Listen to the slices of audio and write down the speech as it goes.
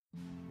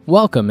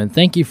Welcome, and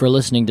thank you for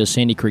listening to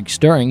Sandy Creek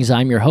Stirrings.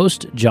 I'm your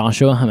host,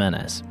 Joshua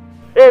Jimenez.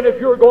 And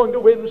if you're going to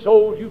win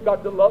souls, you've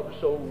got to love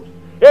souls.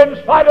 In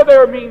spite of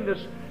their meanness,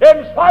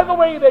 in spite of the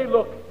way they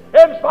look,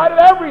 in spite of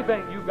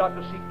everything, you've got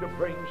to seek to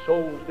bring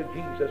souls to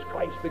Jesus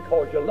Christ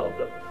because you love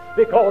them,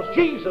 because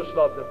Jesus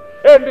loved them,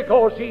 and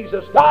because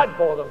Jesus died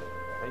for them,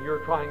 and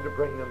you're trying to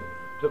bring them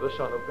to the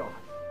Son of God.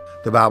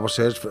 The Bible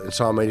says, in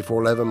Psalm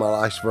 84:11, my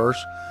last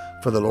verse,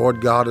 "For the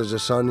Lord God is a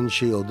sun and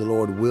shield. The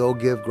Lord will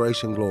give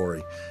grace and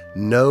glory.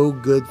 No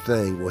good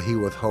thing will he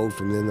withhold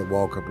from them that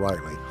walk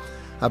uprightly."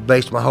 I've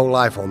based my whole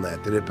life on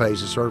that it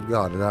pays to serve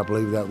God, and I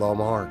believe that with all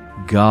my heart.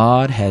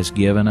 God has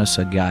given us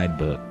a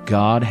guidebook.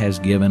 God has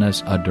given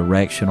us a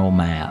directional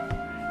map.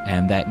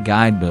 And that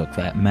guidebook,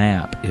 that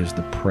map, is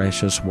the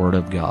precious Word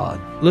of God.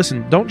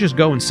 Listen, don't just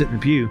go and sit in the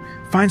pew.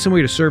 Find some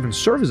way to serve, and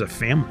serve as a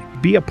family.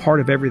 Be a part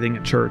of everything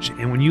at church.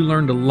 And when you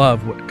learn to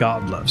love what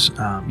God loves,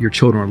 your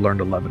children will learn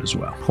to love it as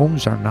well.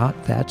 Homes are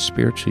not that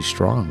spiritually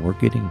strong. We're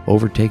getting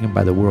overtaken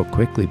by the world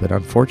quickly, but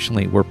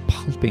unfortunately, we're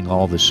pumping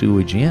all the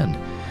sewage in.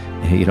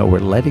 You know, we're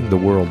letting the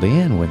world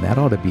in when that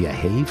ought to be a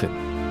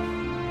haven.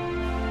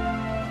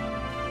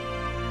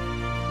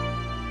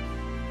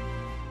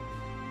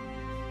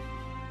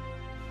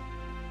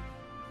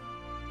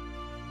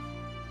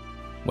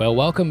 Well,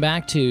 welcome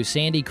back to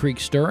Sandy Creek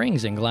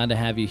Stirrings, and glad to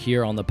have you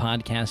here on the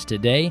podcast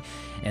today.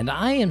 And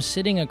I am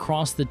sitting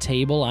across the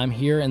table. I'm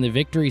here in the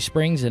Victory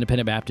Springs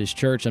Independent Baptist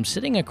Church. I'm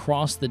sitting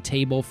across the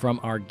table from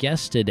our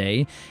guest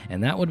today,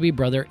 and that would be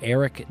Brother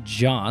Eric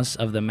Joss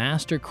of the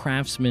Master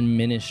Craftsman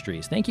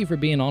Ministries. Thank you for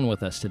being on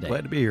with us today.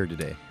 Glad to be here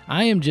today.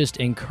 I am just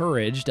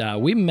encouraged.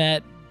 We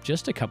met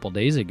just a couple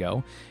days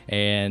ago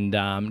and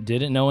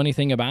didn't know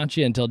anything about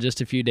you until just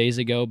a few days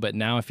ago, but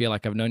now I feel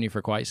like I've known you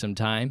for quite some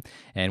time,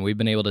 and we've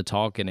been able to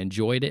talk and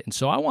enjoyed it. And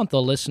so I want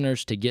the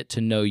listeners to get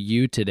to know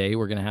you today.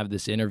 We're going to have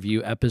this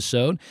interview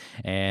episode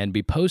and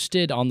be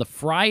posted on the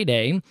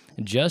Friday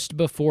just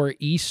before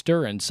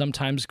Easter, and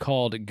sometimes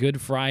called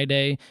Good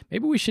Friday.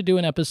 Maybe we should do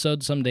an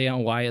episode someday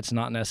on why it's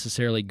not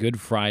necessarily Good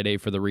Friday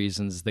for the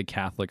reasons the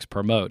Catholics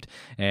promote,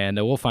 and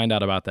we'll find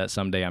out about that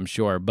someday, I'm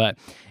sure. But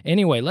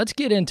anyway, let's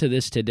get into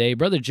this today.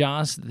 Brother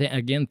Joss,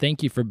 again,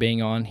 thank you for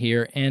being on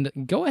here, and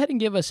go ahead and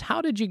give us,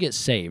 how did you get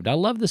saved? I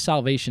love the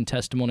salvation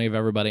testimony of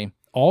everybody.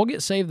 All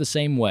get saved the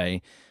same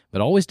way, but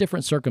always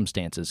different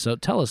circumstances. So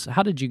tell us,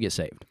 how did you get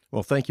saved?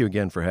 Well, thank you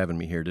again for having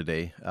me here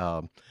today.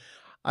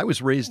 I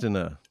was raised in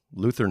a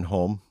Lutheran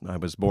home. I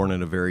was born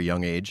at a very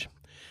young age,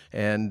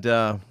 and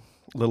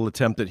little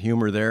attempt at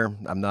humor there.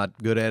 I'm not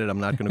good at it. I'm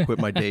not going to quit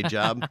my day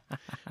job,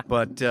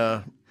 but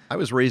I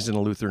was raised in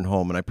a Lutheran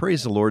home, and I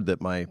praise the Lord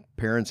that my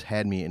parents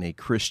had me in a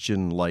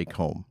Christian-like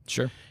home.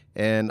 Sure.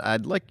 And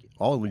I'd like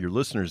all of your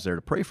listeners there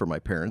to pray for my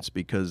parents,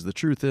 because the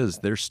truth is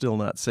they're still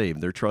not saved.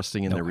 They're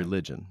trusting in their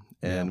religion.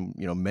 And,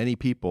 you know, many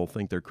people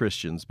think they're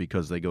Christians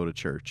because they go to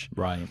church.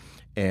 Right.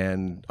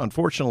 And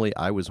unfortunately,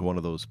 I was one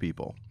of those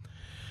people.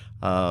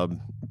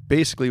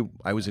 Basically,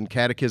 I was in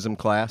catechism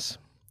class.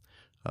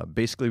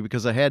 Basically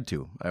because I had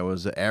to. I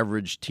was an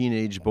average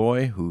teenage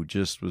boy who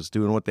just was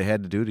doing what they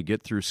had to do to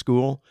get through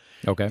school.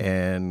 Okay.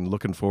 And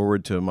looking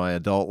forward to my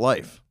adult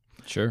life.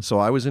 Sure. So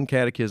I was in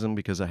catechism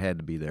because I had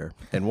to be there.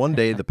 And one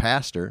day the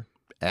pastor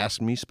asked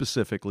me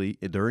specifically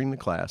during the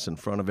class in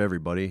front of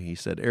everybody, he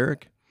said,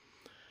 "Eric,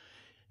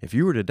 if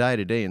you were to die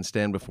today and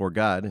stand before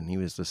God, and he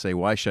was to say,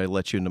 'Why should I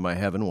let you into my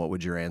heaven?' what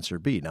would your answer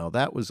be?" Now,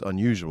 that was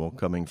unusual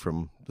coming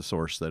from the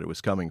source that it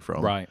was coming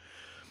from. Right.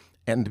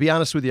 And to be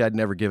honest with you, I'd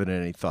never given it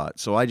any thought.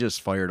 So I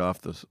just fired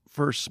off the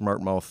first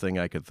smart mouth thing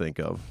I could think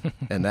of.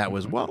 And that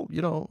was, well,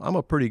 you know, I'm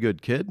a pretty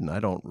good kid, and I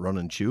don't run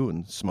and chew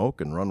and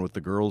smoke and run with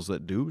the girls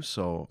that do,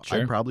 so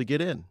Sure. I'd probably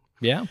get in.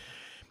 Yeah.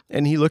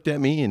 And he looked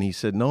at me and he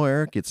said, "No,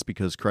 Eric, it's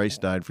because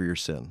Christ died for your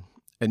sin."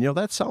 And, you know,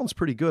 that sounds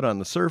pretty good on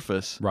the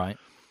surface. Right.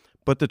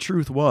 But the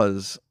truth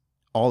was,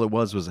 all it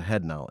was a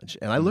head knowledge.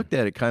 And I looked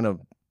at it kind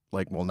of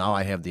like, well, now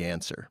I have the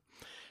answer.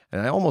 And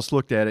I almost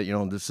looked at it, you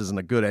know, this isn't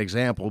a good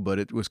example, but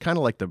it was kind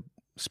of like the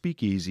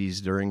speakeasies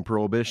during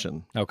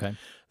Prohibition. Okay.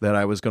 That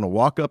I was going to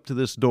walk up to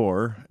this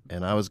door,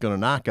 and I was going to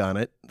knock on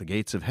it, the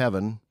gates of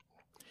heaven,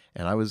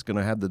 and I was going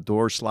to have the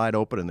door slide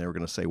open, and they were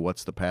going to say,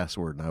 "What's the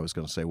password?" And I was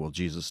going to say, "Well,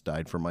 Jesus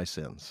died for my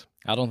sins."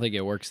 I don't think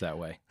it works that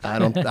way. I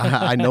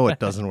know it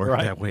doesn't work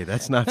Right. that way.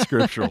 That's not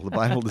scriptural. The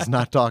Bible does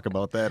not talk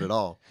about that at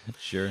all.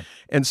 Sure.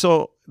 And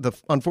so the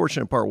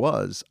unfortunate part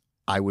was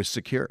I was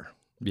secure.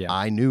 Yeah.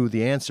 I knew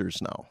the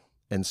answers now.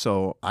 And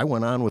so I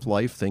went on with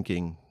life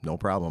thinking, no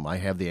problem, I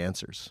have the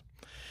answers.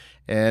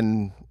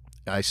 And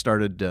I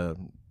started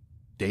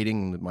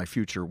dating my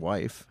future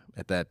wife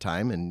at that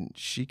time, and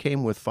she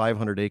came with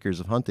 500 acres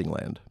of hunting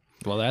land.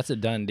 Well, that's a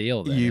done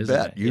deal then, You isn't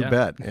bet, it? you Yeah.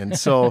 bet. And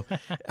so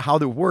how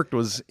it worked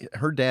was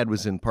her dad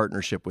was in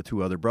partnership with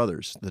two other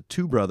brothers. The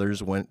two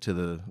brothers went to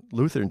the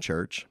Lutheran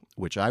church,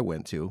 which I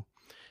went to,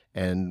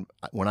 and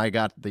when I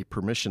got the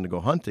permission to go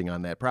hunting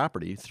on that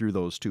property through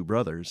those two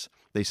brothers,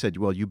 they said,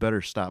 "Well, you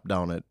better stop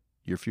down at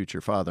your future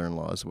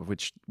father-in-law's,"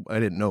 which I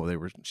didn't know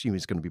she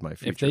was going to be my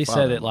future If they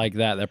said it like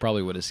that, that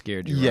probably would have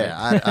scared you.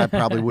 Yeah, Right? I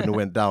probably wouldn't have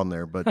went down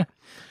there. But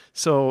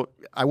So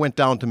I went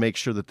down to make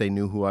sure that they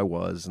knew who I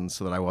was, and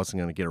so that I wasn't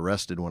going to get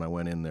arrested when I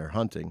went in there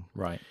hunting.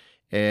 Right.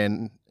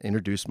 And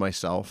introduced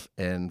myself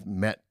and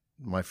met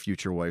my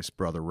future wife's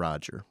brother,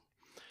 Roger.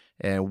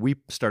 And we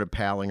started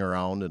palling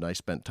around, and I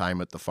spent time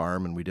at the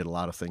farm, and we did a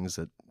lot of things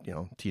that,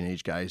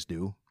 teenage guys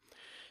do.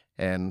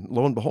 And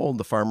lo and behold,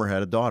 the farmer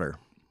had a daughter.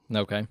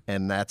 Okay.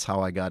 And that's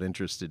how I got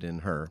interested in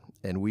her.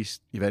 And we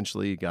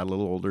eventually got a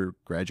little older,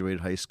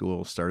 graduated high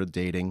school, started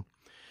dating.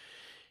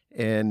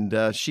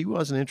 And she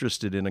wasn't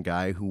interested in a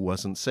guy who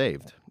wasn't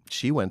saved.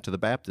 She went to the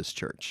Baptist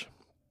church.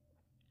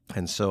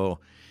 And so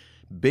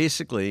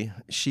basically,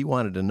 she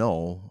wanted to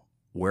know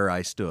where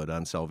I stood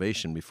on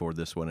salvation before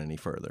this went any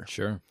further.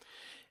 Sure.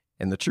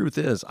 And the truth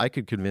is, I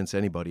could convince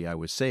anybody I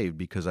was saved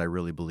because I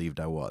really believed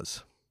I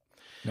was.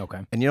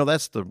 Okay. And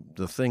that's the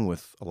thing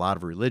with a lot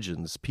of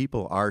religions.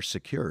 People are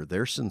secure.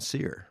 They're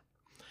sincere.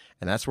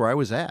 And that's where I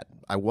was at.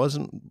 I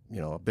wasn't,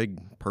 a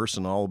big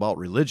person all about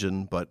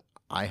religion, but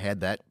I had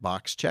that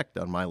box checked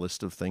on my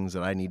list of things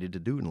that I needed to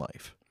do in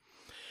life.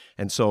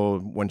 And so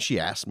when she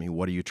asked me,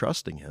 what are you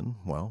trusting in?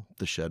 Well,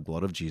 the shed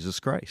blood of Jesus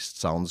Christ.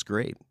 Sounds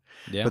great.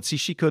 Yeah. But see,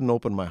 she couldn't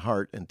open my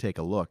heart and take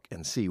a look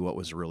and see what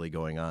was really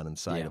going on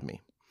inside of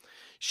me.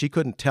 She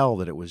couldn't tell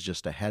that it was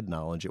just a head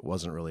knowledge. It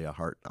wasn't really a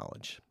heart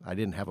knowledge. I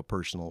didn't have a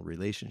personal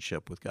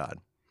relationship with God.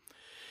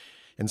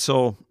 And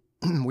so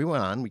we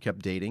went on, we kept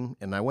dating,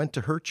 and I went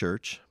to her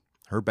church,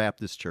 her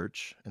Baptist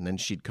church, and then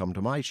she'd come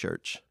to my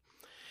church.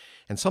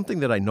 And something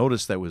that I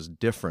noticed that was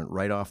different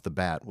right off the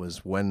bat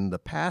was when the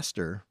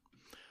pastor,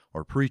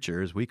 or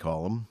preacher as we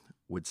call him,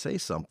 would say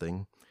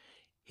something,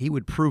 he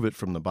would prove it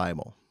from the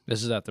Bible.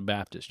 This is at the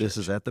Baptist church. This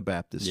is at the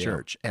Baptist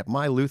church. At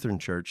my Lutheran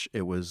church,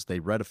 they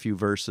read a few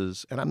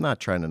verses, and I'm not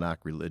trying to knock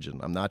religion.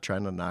 I'm not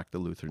trying to knock the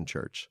Lutheran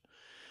church.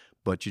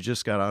 But you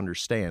just got to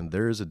understand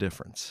there is a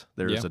difference.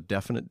 There is a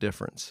definite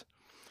difference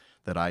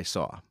that I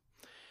saw.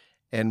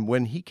 And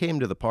when he came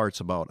to the parts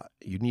about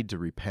you need to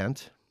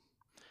repent,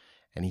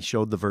 and he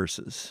showed the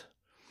verses,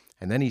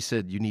 and then he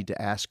said you need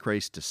to ask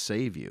Christ to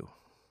save you,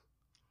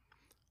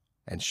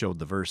 and showed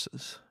the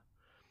verses,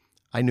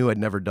 I knew I'd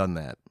never done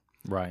that.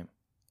 Right.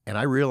 And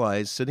I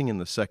realized sitting in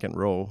the second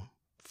row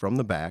from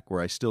the back,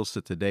 where I still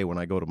sit today when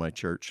I go to my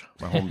church,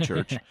 my home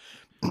church.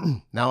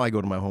 Now I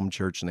go to my home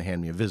church and they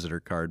hand me a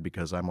visitor card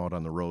because I'm out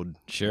on the road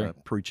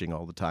preaching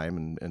all the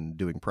time and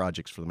doing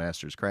projects for the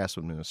Masters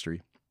Craftsman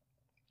Ministry.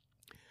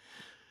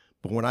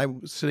 But when I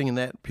was sitting in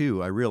that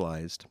pew, I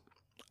realized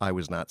I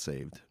was not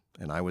saved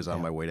and I was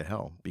on my way to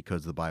hell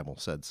because the Bible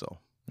said so.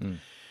 Mm.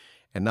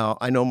 And now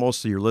I know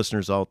most of your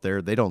listeners out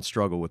there, they don't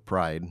struggle with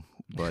pride,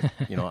 but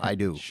I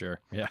do.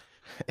 Sure. Yeah.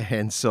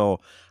 And so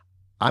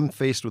I'm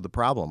faced with a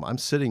problem. I'm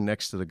sitting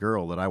next to the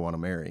girl that I want to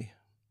marry,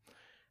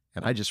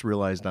 and I just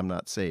realized I'm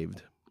not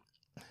saved,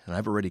 and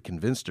I've already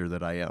convinced her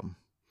that I am.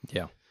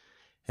 Yeah.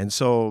 And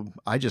so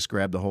I just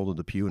grabbed a hold of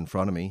the pew in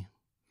front of me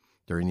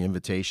during the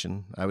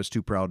invitation. I was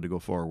too proud to go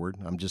forward.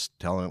 I'm just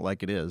telling it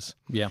like it is.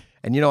 Yeah.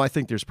 And, I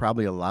think there's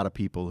probably a lot of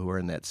people who are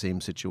in that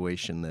same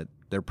situation that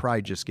their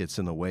pride just gets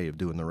in the way of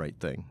doing the right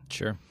thing.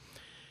 Sure.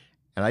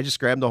 And I just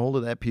grabbed a hold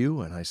of that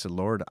pew, and I said,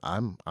 Lord,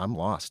 I'm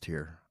lost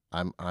here.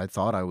 I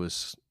thought I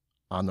was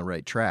on the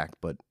right track,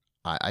 but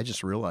I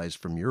just realized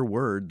from your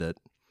word that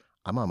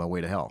I'm on my way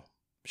to hell.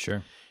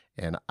 Sure.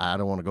 And I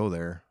don't want to go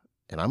there.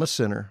 And I'm a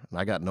sinner, and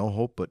I got no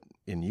hope but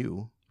in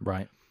you.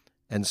 Right.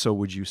 And so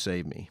would you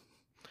save me?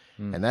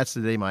 Mm. And that's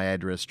the day my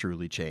address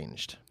truly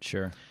changed.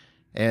 Sure.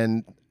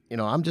 And,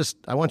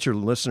 I want your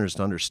listeners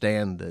to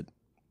understand that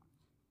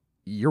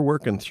you're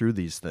working through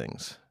these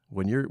things.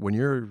 When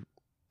you're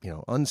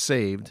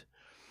unsaved,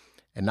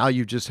 and now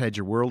you've just had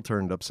your world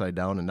turned upside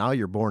down, and now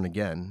you're born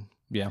again.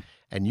 Yeah.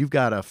 And you've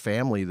got a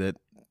family that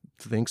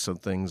thinks of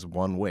things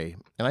one way.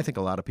 And I think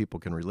a lot of people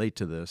can relate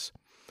to this.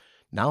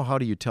 Now, how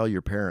do you tell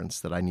your parents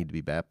that I need to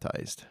be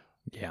baptized?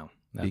 Yeah,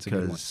 that's a good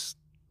one. Because,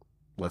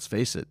 let's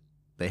face it,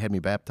 they had me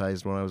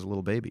baptized when I was a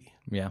little baby.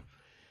 Yeah.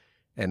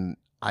 And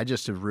I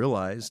just have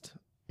realized,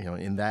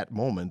 in that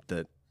moment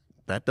that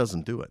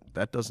doesn't do it.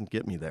 That doesn't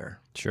get me there.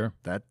 Sure.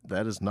 That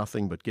is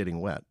nothing but getting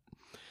wet.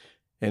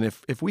 And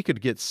if we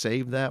could get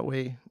saved that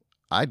way,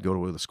 I'd go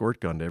with a squirt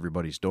gun to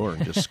everybody's door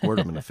and just squirt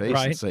them in the face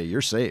Right. and say, "You're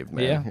saved,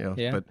 man."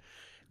 Yeah. But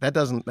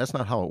that's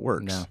not how it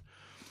works. No.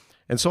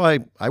 And so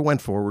I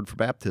went forward for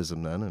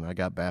baptism then, and I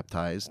got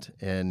baptized,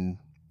 and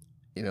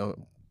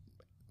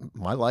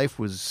my life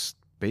was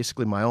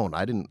basically my own.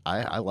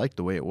 I liked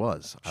the way it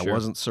was. Sure. I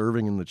wasn't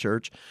serving in the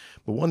church.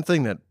 But one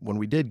thing that when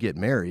we did get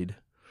married,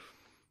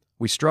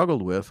 we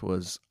struggled with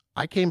was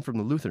I came from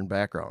the Lutheran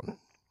background.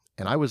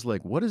 And I was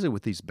like, what is it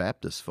with these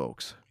Baptist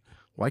folks?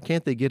 Why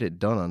can't they get it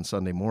done on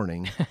Sunday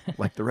morning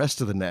like the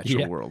rest of the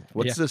natural world?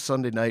 What's this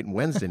Sunday night and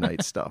Wednesday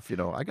night stuff?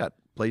 I got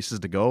places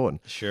to go, and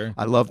sure,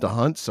 I love to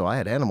hunt, so I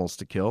had animals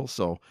to kill.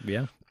 So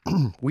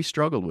we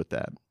struggled with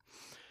that.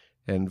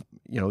 And,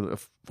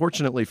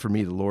 fortunately for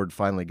me, the Lord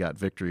finally got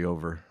victory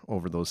over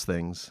those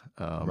things.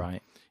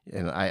 Right.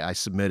 And I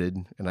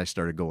submitted, and I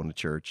started going to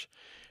church.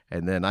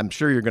 And then I'm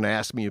sure you're going to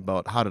ask me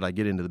about how did I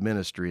get into the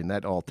ministry, and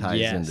that all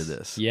ties into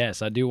this.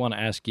 Yes, I do want to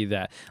ask you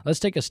that. Let's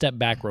take a step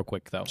back real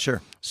quick, though.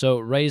 Sure. So,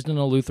 raised in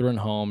a Lutheran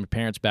home,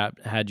 parents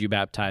had you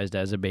baptized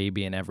as a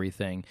baby and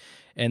everything,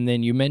 and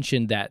then you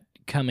mentioned that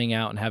coming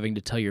out and having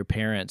to tell your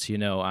parents, I'm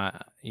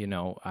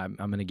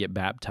going to get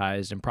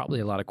baptized, and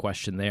probably a lot of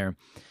question there.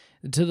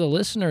 To the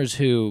listeners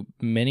who,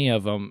 many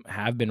of them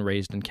have been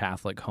raised in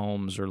Catholic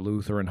homes or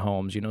Lutheran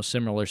homes,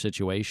 similar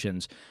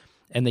situations,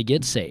 and they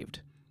get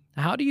saved.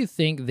 How do you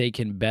think they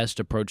can best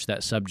approach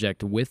that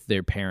subject with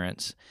their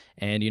parents?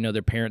 And,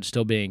 their parents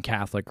still being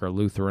Catholic or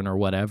Lutheran or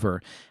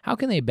whatever, how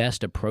can they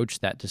best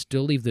approach that to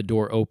still leave the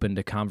door open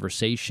to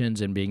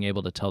conversations and being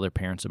able to tell their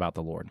parents about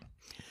the Lord?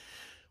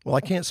 Well,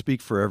 I can't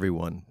speak for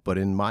everyone, but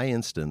in my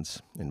instance,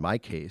 in my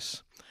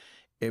case,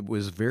 it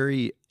was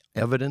very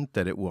evident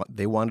that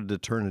they wanted to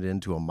turn it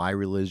into a my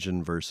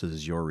religion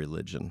versus your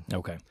religion.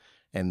 Okay.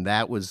 And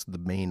that was the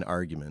main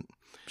argument.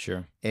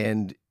 Sure.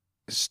 And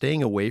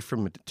staying away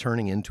from it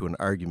turning into an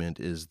argument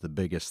is the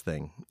biggest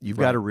thing. You've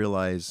got to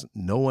realize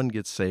no one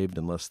gets saved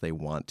unless they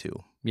want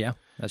to. Yeah,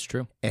 that's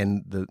true.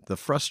 And the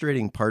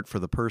frustrating part for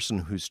the person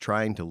who's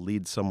trying to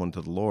lead someone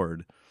to the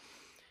Lord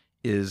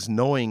is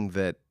knowing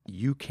that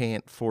you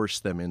can't force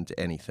them into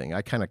anything.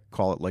 I kind of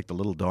call it like the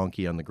little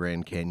donkey on the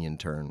Grand Canyon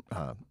tour.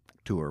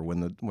 When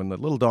the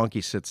little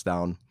donkey sits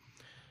down,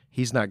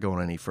 he's not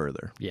going any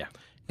further. Yeah.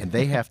 And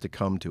they have to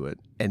come to it.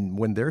 And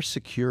when they're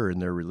secure in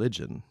their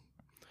religion,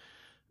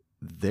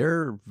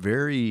 they're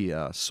very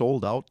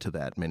sold out to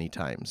that many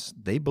times.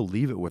 They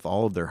believe it with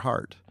all of their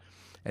heart.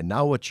 And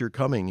now what you're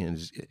coming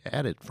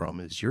at it from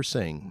is you're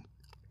saying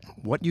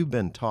what you've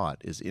been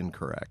taught is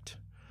incorrect.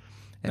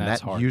 And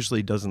That's that hard.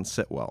 usually doesn't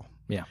sit well.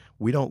 Yeah.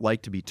 We don't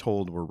like to be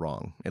told we're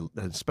wrong,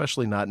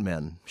 especially not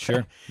men.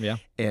 Sure. Yeah.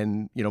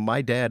 And,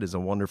 my dad is a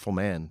wonderful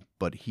man,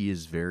 but he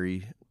is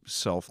very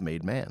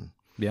self-made man.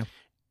 Yeah.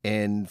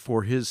 And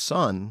for his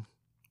son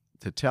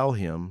to tell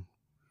him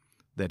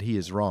that he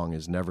is wrong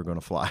is never going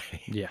to fly.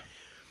 Yeah.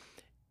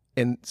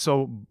 And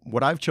so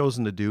what I've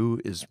chosen to do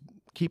is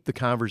keep the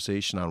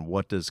conversation on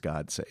what does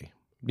God say?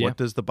 Yeah. What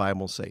does the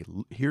Bible say?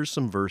 Here's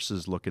some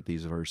verses, look at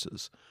these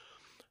verses.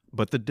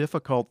 But the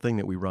difficult thing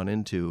that we run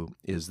into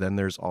is then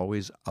there's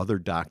always other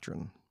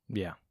doctrine.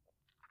 Yeah.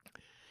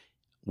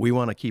 We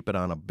want to keep it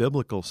on a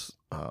biblical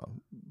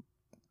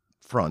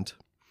front,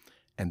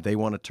 and they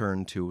want to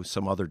turn to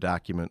some other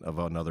document of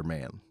another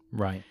man.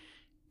 Right.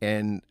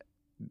 And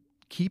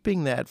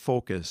keeping that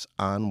focus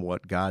on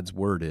what God's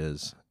word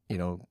is,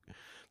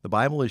 the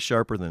Bible is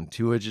sharper than a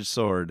two-edged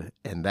sword,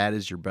 and that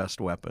is your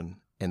best weapon.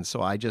 And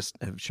so I just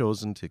have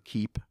chosen to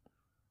keep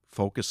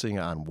focusing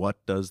on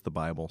what does the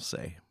Bible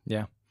say.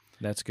 Yeah.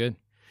 That's good.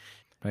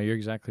 No, you're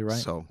exactly right.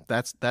 So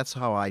that's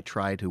how I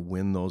try to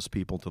win those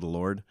people to the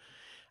Lord.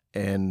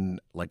 And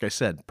like I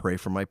said, pray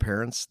for my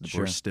parents.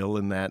 Sure. We're still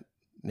in that,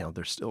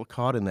 they're still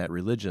caught in that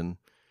religion.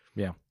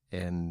 Yeah.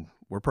 And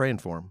we're praying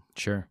for them.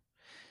 Sure.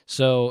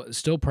 So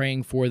still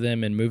praying for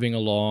them and moving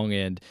along,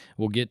 and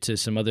we'll get to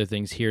some other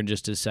things here in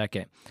just a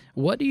second.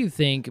 What do you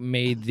think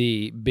made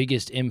the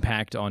biggest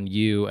impact on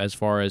you as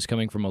far as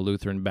coming from a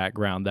Lutheran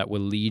background that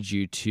would lead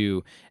you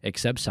to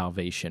accept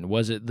salvation?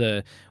 Was it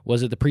the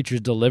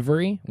preacher's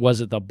delivery? Was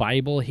it the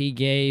Bible he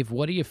gave?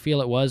 What do you feel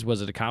it was?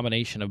 Was it a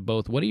combination of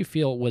both? What do you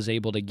feel was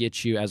able to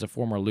get you as a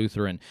former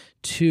Lutheran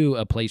to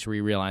a place where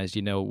you realized,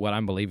 what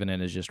I'm believing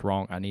in is just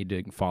wrong. I need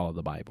to follow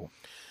the Bible.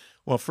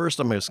 Well, first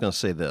I'm just going to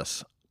say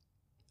this.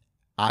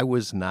 I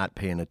was not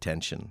paying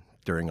attention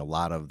during a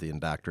lot of the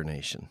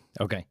indoctrination.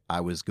 Okay.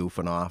 I was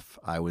goofing off.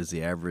 I was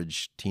the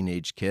average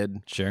teenage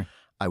kid. Sure.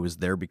 I was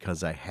there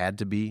because I had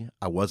to be.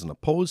 I wasn't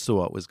opposed to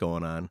what was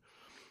going on,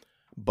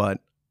 but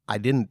I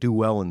didn't do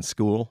well in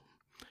school,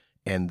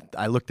 and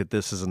I looked at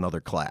this as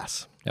another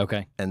class.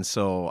 Okay. And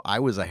so I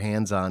was a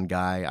hands-on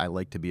guy. I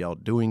like to be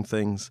out doing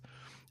things.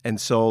 And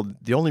so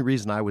the only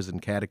reason I was in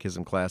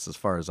catechism class, as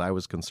far as I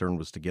was concerned,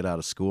 was to get out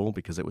of school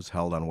because it was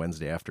held on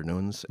Wednesday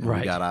afternoons. And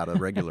Right. we got out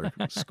of regular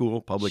school,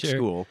 public Sure.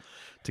 school,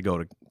 to go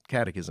to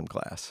catechism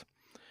class.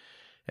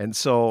 And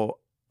so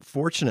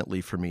fortunately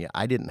for me,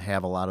 I didn't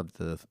have a lot of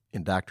the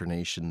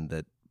indoctrination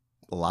that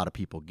a lot of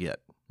people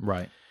get.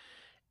 Right.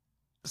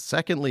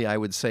 Secondly, I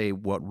would say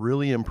what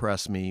really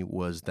impressed me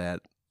was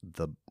that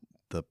the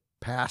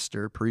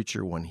pastor,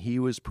 preacher, when he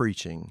was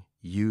preaching,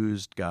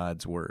 used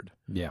God's word.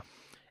 Yeah.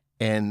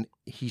 And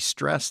he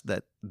stressed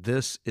that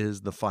this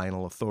is the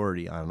final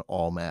authority on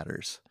all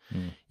matters.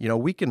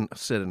 We can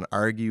sit and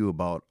argue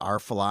about our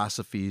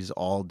philosophies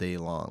all day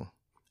long,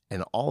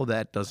 and all of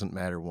that doesn't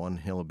matter one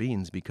hill of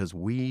beans because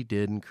we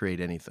didn't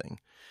create anything.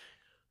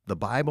 The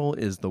Bible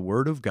is the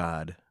Word of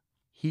God.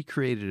 He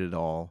created it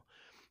all,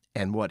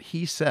 and what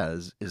he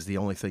says is the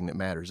only thing that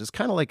matters. It's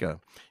kind of like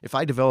if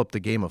I developed a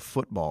game of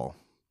football,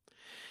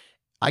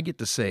 I get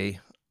to say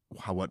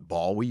what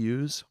ball we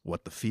use,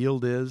 what the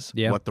field is,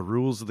 Yeah. what the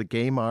rules of the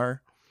game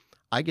are.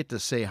 I get to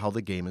say how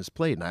the game is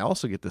played, and I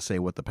also get to say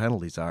what the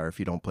penalties are if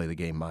you don't play the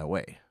game my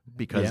way,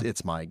 because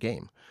it's my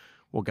game.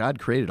 Well, God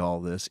created all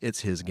this.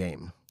 It's his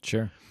game.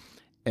 Sure.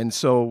 And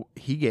so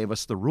he gave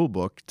us the rule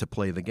book to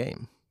play the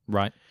game.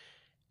 Right.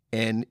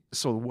 And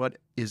so what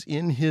is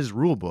in his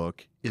rule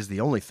book is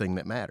the only thing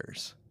that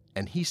matters.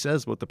 And he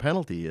says what the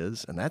penalty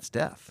is, and that's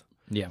death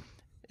Yeah.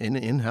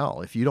 in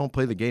hell if you don't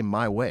play the game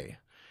my way.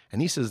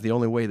 And he says the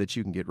only way that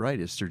you can get right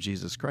is through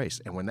Jesus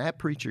Christ. And when that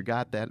preacher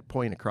got that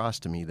point across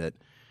to me that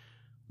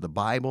the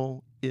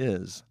Bible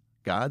is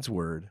God's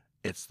word,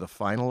 it's the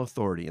final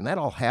authority, and that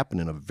all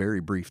happened in a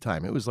very brief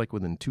time. It was like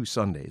within 2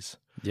 Sundays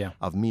Yeah.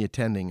 of me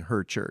attending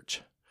her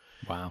church.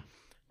 Wow.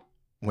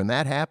 When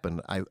that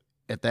happened,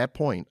 at that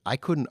point, I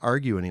couldn't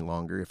argue any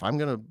longer if I'm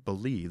going to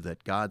believe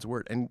that God's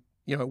word. And,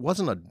 you know, it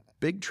wasn't a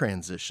big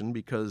transition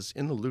because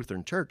in the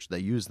Lutheran Church, they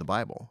use the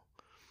Bible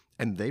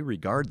and they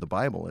regard the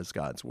Bible as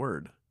God's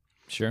word.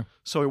 Sure.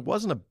 So it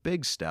wasn't a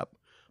big step,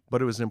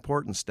 but it was an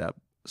important step.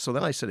 So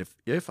then I said,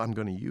 if I'm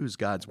going to use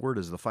God's word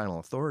as the final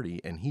authority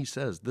and he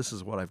says this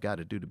is what I've got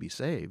to do to be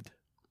saved,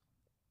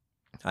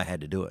 I had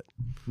to do it.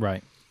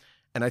 Right.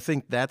 And I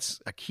think that's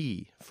a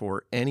key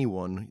for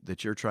anyone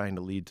that you're trying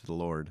to lead to the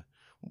Lord,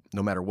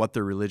 no matter what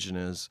their religion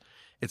is.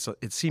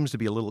 It seems to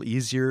be a little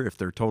easier if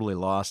they're totally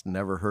lost and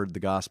never heard the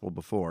gospel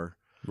before.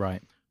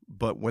 Right.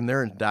 But when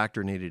they're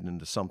indoctrinated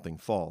into something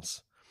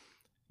false,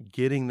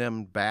 getting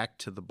them back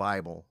to the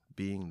Bible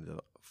being the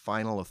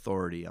final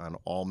authority on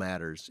all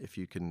matters, if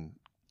you can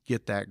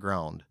get that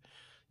ground,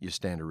 you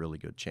stand a really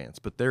good chance.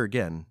 But there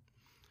again,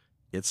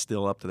 it's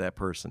still up to that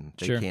person.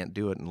 They Sure. can't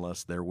do it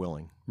unless they're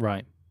willing.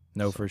 Right.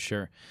 No, for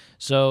sure.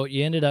 So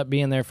you ended up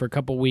being there for a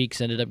couple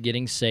weeks, ended up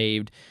getting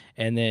saved,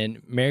 and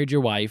then married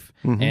your wife.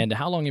 Mm-hmm. And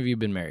how long have you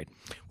been married?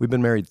 We've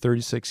been married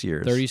 36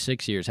 years.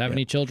 36 years. Have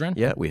any children?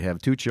 Yeah, we have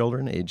 2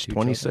 children, aged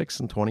 26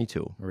 and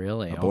 22.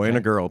 Really? A boy and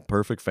a girl,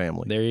 perfect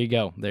family. There you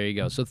go. There you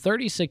go. So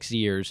 36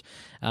 years,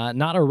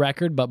 not a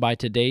record, but by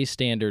today's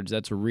standards,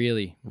 that's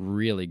really,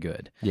 really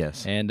good.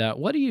 Yes. And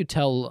what do you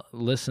tell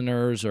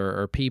listeners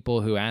or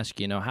people who ask,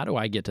 how do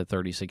I get to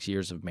 36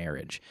 years of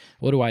marriage?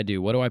 What do I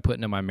do? What do I put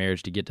into my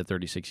marriage to get to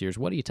 36 years?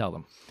 What do you tell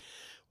them?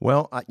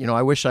 Well,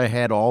 I wish I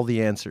had all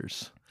the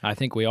answers. I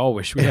think we all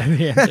wish we had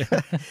the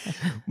answer.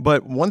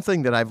 But one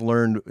thing that I've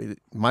learned,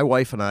 my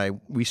wife and I,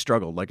 we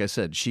struggled. Like I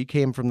said, she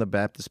came from the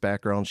Baptist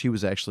background. She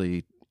was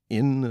actually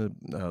in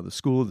the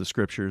School of the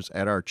Scriptures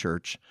at our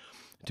church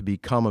to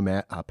become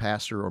a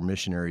pastor or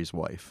missionary's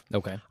wife.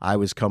 Okay. I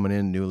was coming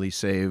in newly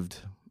saved,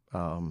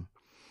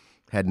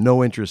 had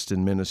no interest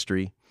in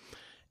ministry,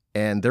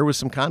 and there was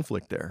some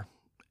conflict there.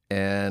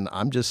 And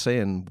I'm just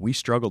saying, we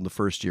struggled the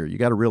first year. You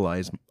got to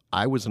realize,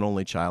 I was an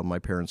only child. My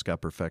parents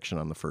got perfection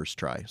on the first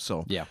try.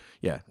 So Yeah.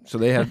 So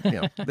they had,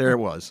 there it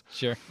was.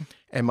 Sure.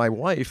 And my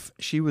wife,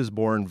 she was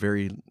born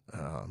very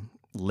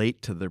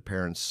late to their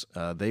parents.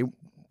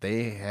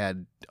 They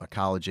had a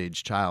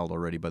college-age child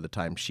already by the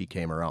time she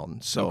came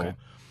around. So Okay.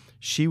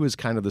 she was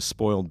kind of the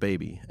spoiled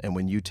baby. And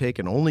when you take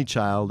an only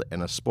child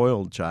and a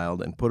spoiled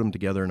child and put them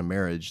together in a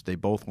marriage, they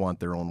both want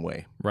their own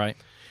way. Right.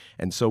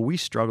 And so we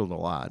struggled a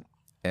lot.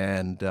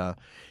 And,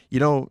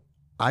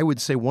 I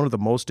would say one of the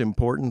most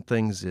important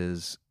things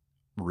is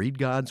read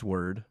God's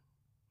word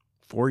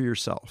for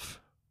yourself.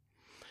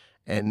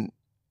 And,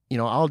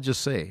 I'll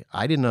just say,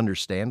 I didn't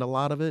understand a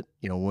lot of it.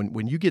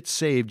 When you get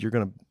saved,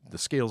 the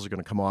scales are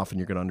going to come off and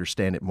you're going to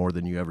understand it more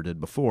than you ever did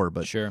before.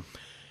 But Sure.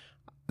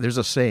 there's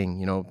a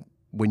saying,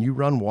 when you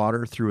run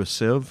water through a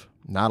sieve,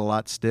 not a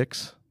lot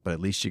sticks, but at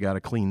least you got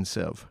a clean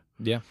sieve.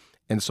 Yeah.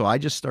 And so I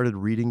just started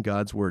reading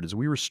God's word as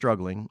we were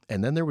struggling.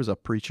 And then there was a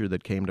preacher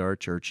that came to our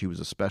church. He was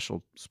a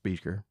special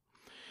speaker.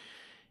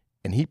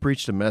 And he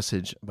preached a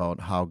message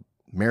about how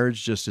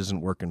marriage just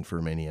isn't working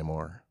for many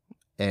anymore.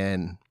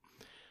 And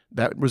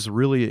that was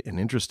really an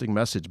interesting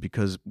message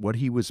because what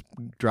he was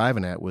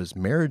driving at was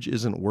marriage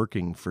isn't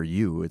working for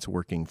you, it's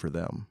working for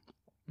them.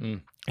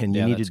 Mm. And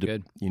Yeah, you that's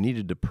good.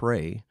 needed to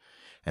pray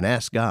and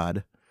ask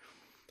God,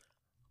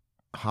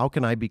 how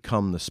can I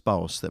become the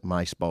spouse that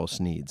my spouse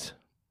needs?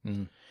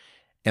 Mm.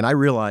 And I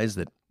realized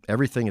that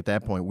everything at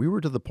that point, we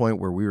were to the point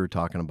where we were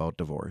talking about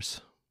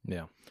divorce.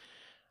 Yeah.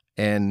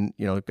 And,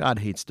 God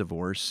hates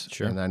divorce.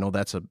 Sure. And I know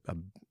that's a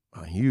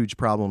huge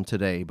problem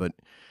today, but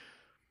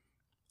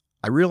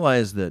I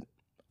realized that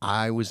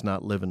I was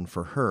not living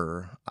for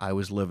her. I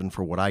was living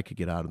for what I could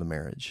get out of the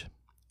marriage.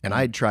 And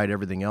I'd tried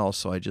everything else,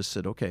 so I just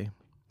said, okay,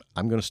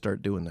 I'm going to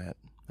start doing that.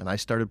 And I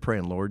started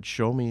praying, Lord,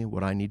 show me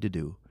what I need to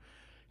do.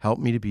 Help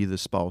me to be the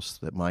spouse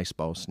that my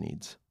spouse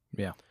needs.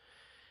 Yeah.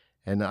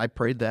 And I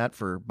prayed that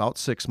for about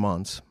 6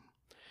 months.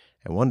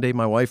 And one day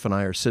my wife and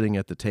I are sitting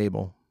at the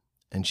table,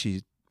 and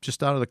she,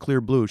 just out of the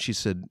clear blue, she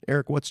said,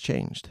 Eric, what's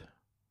changed?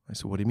 I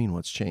said, what do you mean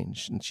what's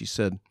changed? And she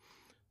said,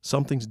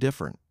 something's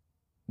different.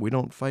 We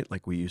don't fight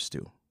like we used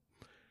to.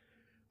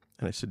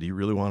 And I said, do you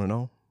really want to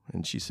know?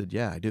 And she said,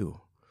 yeah, I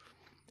do.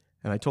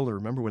 And I told her,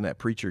 remember when that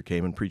preacher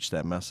came and preached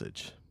that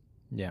message?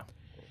 Yeah.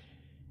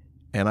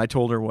 And I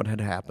told her what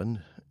had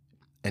happened,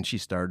 and she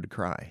started to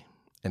cry.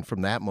 And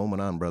from that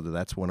moment on, brother,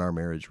 that's when our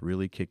marriage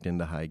really kicked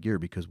into high gear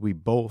because we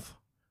both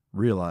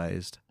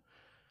realized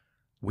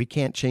we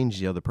can't change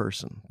the other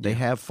person. They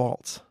have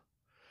faults.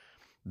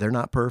 They're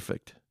not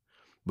perfect.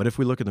 But if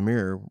we look in the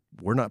mirror,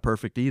 we're not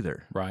perfect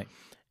either. Right.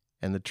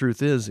 And the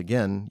truth is,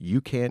 again,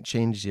 you can't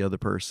change the other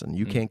person.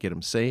 You can't get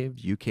them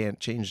saved. You can't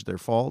change their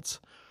faults,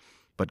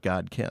 but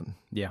God can.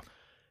 Yeah.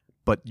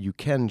 But you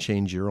can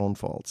change your own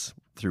faults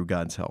through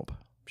God's help.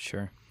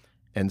 Sure.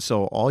 And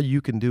so all you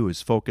can do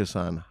is focus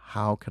on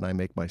how can I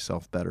make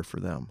myself better for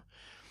them.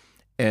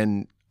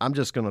 And I'm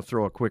just going to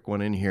throw a quick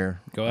one in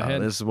here. Go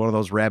ahead. This is one of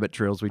those rabbit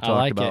trails we I talked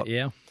like about. it.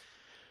 Yeah.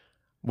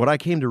 What I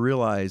came to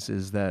realize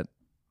is that,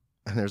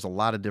 and there's a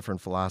lot of different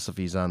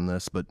philosophies on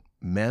this, but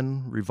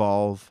men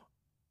revolve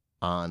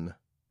on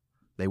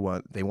they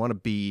want to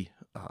be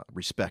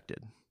respected.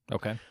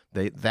 Okay.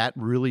 That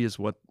really is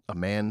what a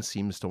man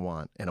seems to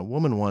want, and a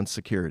woman wants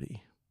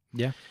security.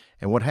 Yeah.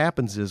 And what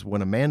happens is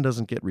when a man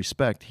doesn't get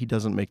respect, he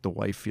doesn't make the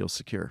wife feel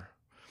secure.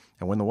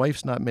 And when the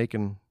wife's not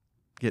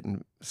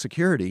getting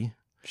security,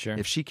 Sure.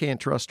 if she can't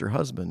trust her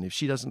husband, if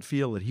she doesn't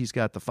feel that he's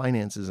got the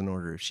finances in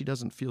order, if she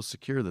doesn't feel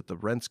secure that the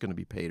rent's going to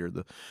be paid or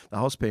the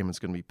house payment's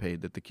going to be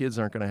paid, that the kids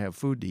aren't going to have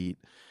food to eat,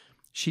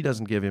 she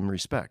doesn't give him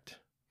respect.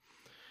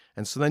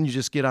 And so then you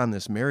just get on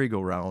this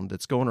merry-go-round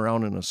that's going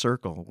around in a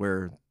circle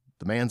where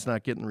the man's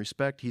not getting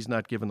respect, he's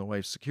not giving the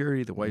wife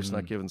security, the wife's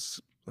not giving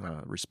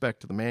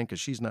respect to the man because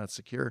she's not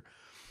secure.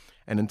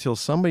 And until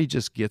somebody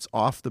just gets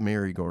off the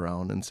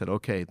merry-go-round and said,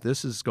 okay,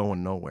 this is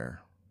going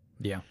nowhere.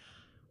 Yeah.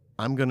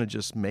 I'm going to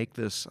just make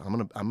this, I'm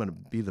going to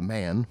be the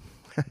man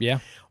Yeah.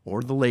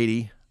 or the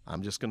lady.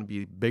 I'm just going to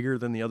be bigger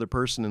than the other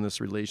person in this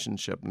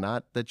relationship.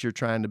 Not that you're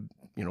trying to,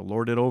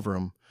 lord it over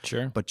them,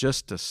 Sure. but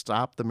just to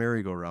stop the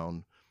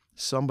merry-go-round.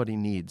 Somebody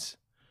needs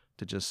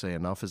to just say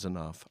enough is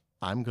enough.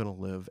 I'm going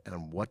to live,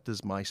 and what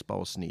does my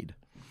spouse need?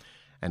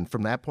 And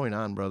from that point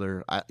on,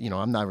 brother,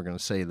 I'm never going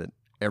to say that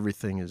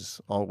everything is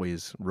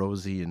always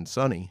rosy and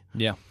sunny.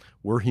 Yeah.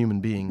 We're human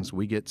beings.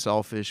 We get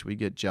selfish. We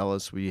get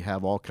jealous. We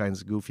have all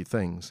kinds of goofy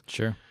things.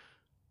 Sure.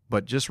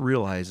 But just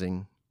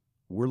realizing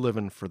we're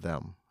living for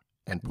them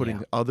and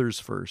putting others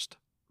first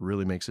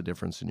really makes a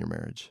difference in your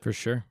marriage. For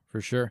sure.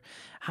 For sure.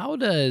 How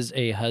does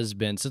a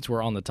husband, since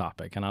we're on the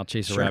topic, and I'll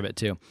chase a rabbit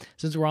too,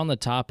 since we're on the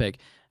topic,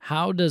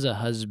 how does a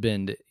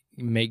husband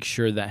make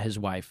sure that his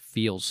wife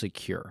feels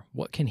secure?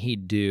 What can he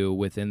do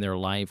within their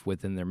life,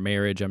 within their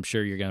marriage? I'm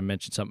sure you're going to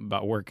mention something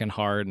about working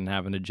hard and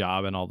having a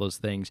job and all those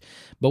things,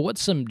 but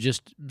what's some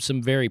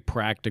very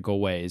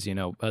practical ways?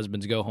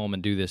 Husbands, go home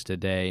and do this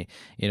today.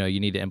 You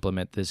need to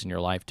implement this in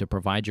your life to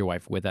provide your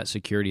wife with that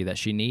security that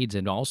she needs,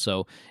 and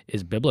also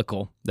is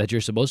biblical that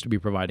you're supposed to be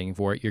providing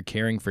for it. You're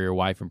caring for your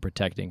wife and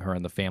protecting her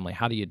and the family.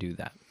 How do you do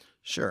that?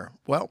 Sure.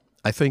 Well,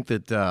 I think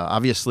that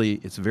obviously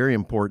it's very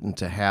important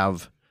to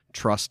have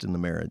trust in the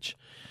marriage.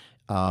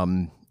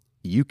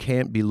 You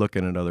can't be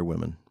looking at other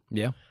women.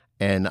 Yeah.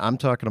 And I'm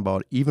talking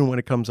about even when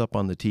it comes up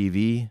on the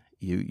TV,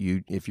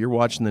 if you're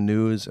watching the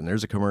news and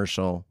there's a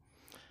commercial,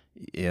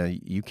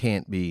 you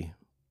can't be,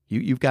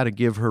 you've got to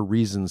give her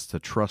reasons to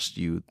trust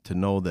you, to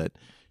know that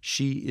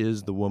she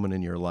is the woman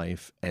in your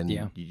life and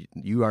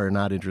you are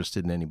not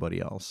interested in anybody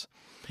else.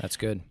 That's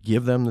good.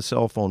 Give them the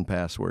cell phone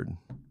password.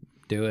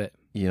 Do it.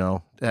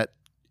 That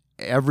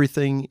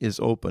everything is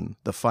open.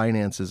 The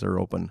finances are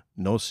open.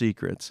 No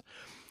secrets.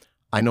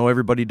 I know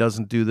everybody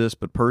doesn't do this,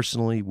 but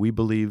personally, we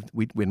believe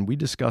when we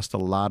discussed a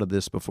lot of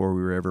this before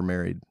we were ever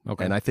married.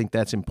 Okay. And I think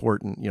that's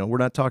important. We're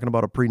not talking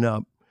about a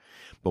prenup,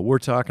 but we're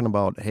talking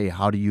about, hey,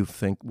 what do you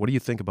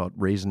think about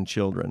raising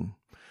children?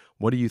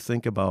 What do you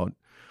think about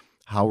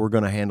how we're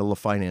going to handle the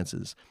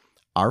finances?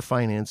 Our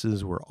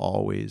finances were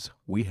always,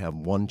 we have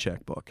one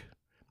checkbook.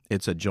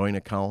 It's a joint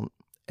account,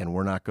 and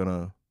we're not going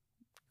to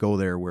go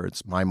there where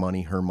it's my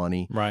money, her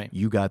money. Right.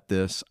 You got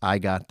this, I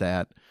got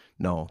that.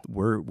 No,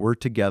 we're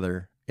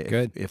together.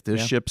 Good. If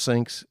this ship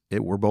sinks,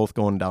 we're both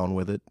going down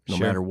with it, no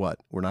Sure. matter what.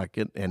 We're not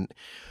getting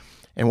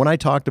and when I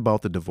talked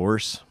about the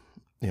divorce,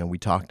 we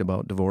talked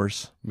about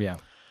divorce. Yeah.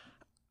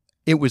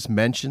 It was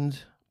mentioned,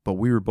 but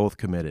we were both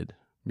committed.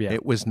 Yeah.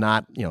 It was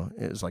not,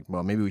 it was like,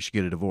 well, maybe we should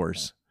get a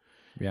divorce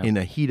Yeah. in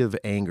a heat of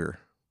anger.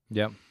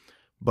 Yep.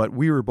 But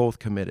we were both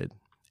committed.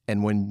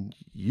 And when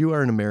you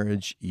are in a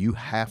marriage, you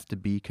have to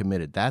be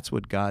committed. That's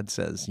what God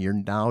says. You're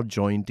now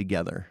joined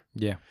together.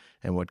 Yeah.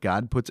 And what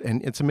God puts,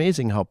 and it's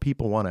amazing how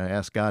people want to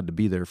ask God to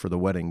be there for the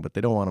wedding, but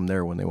they don't want him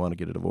there when they want to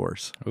get a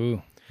divorce.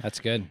 Ooh, that's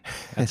good.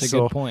 That's a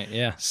So- good point.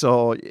 Yeah.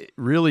 So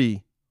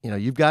really,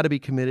 you've got to be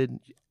committed.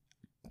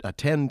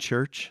 Attend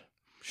church,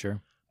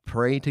 Sure.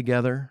 pray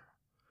together,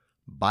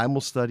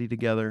 Bible study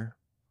together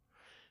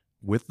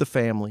with the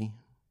family,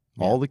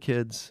 all the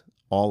kids,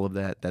 all of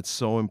that. That's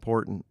so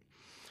important.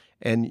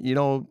 And,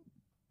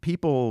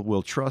 people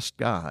will trust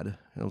God,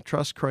 they'll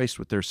trust Christ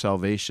with their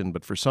salvation,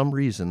 but for some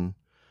reason,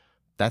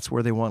 that's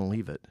where they want to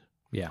leave it.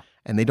 Yeah.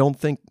 And they don't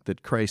think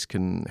that Christ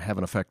can have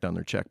an effect on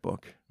their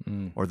checkbook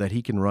or that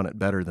he can run it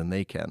better than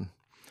they can.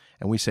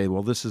 And we say,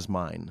 well, this is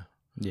mine.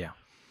 Yeah.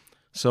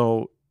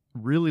 So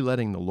really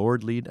letting the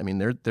Lord lead. I mean,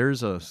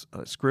 there's a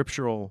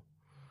scriptural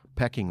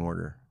pecking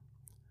order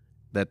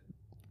that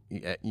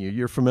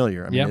you're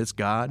familiar. I mean, Yeah. it's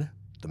God,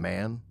 the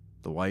man,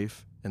 the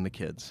wife, and the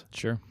kids.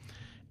 Sure.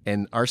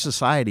 And our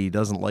society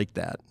doesn't like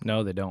that.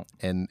 No, they don't.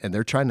 And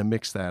they're trying to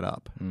mix that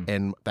up.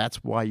 And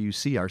that's why you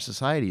see our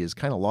society has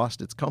kind of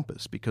lost its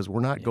compass, because we're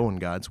not going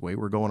God's way.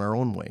 We're going our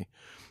own way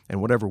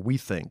and whatever we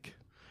think.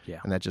 Yeah.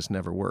 And that just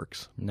never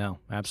works. No,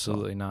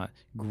 absolutely not.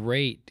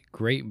 Great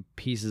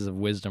pieces of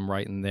wisdom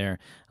right in there.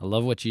 I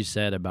love what you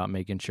said about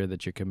making sure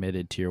that you're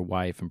committed to your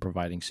wife and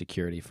providing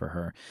security for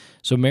her.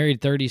 So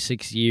married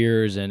 36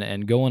 years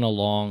and going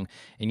along,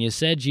 and you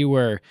said you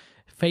were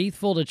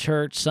faithful to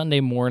church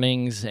Sunday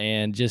mornings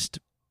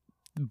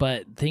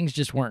but things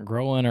just weren't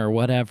growing or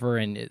whatever,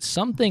 and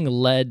something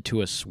led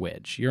to a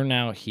switch. You're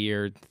now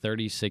here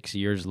 36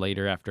 years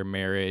later after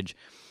marriage,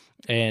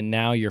 and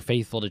now you're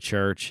faithful to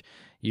church.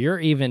 You're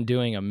even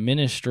doing a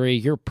ministry.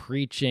 You're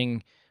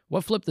preaching.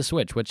 What flipped the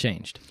switch? What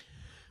changed?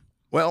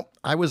 Well,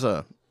 I was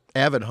a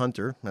avid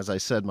hunter. As I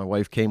said, my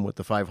wife came with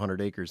the 500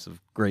 acres of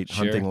great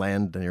hunting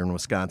land here in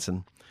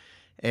Wisconsin,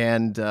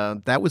 and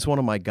that was one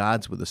of my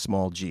gods with a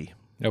small G.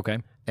 Okay.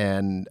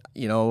 And,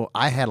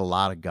 I had a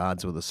lot of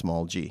gods with a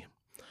small G.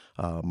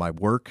 My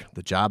work,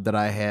 the job that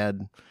I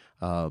had,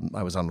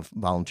 I was on the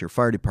volunteer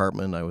fire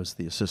department. I was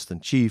the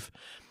assistant chief.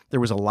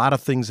 There was a lot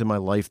of things in my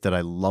life that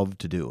I loved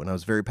to do and I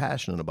was very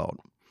passionate about.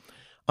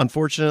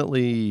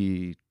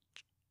 Unfortunately,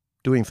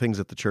 doing things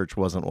at the church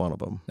wasn't one of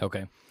them.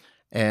 Okay.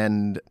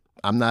 And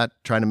I'm not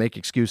trying to make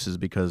excuses,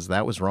 because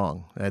that was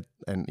wrong.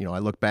 I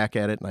look back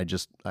at it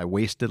and I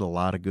wasted a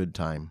lot of good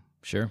time.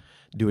 Sure.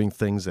 Doing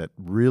things that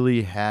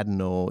really had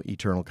no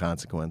eternal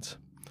consequence.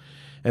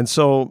 And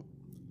so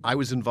I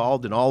was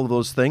involved in all of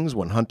those things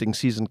when hunting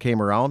season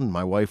came around, and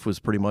my wife was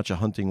pretty much a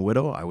hunting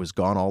widow. I was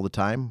gone all the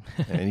time.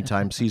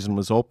 Anytime season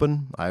was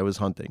open, I was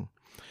hunting.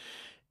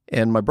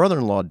 And my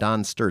brother-in-law,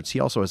 Don Sturts, he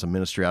also has a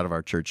ministry out of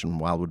our church in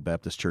Wildwood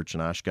Baptist Church in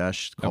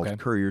Oshkosh called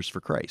Couriers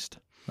for Christ.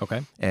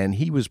 Okay. And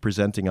he was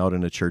presenting out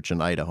in a church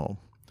in Idaho.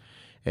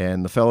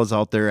 And the fellas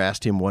out there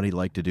asked him what he'd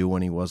like to do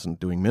when he wasn't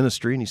doing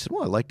ministry. And he said,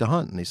 well, I like to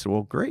hunt. And they said,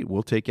 well, great,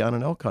 we'll take you on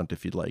an elk hunt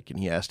if you'd like. And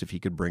he asked if he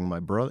could bring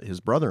his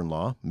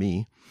brother-in-law,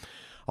 me,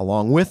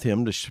 along with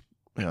him to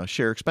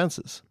share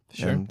expenses.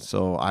 Sure. And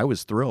so I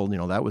was thrilled.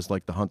 That was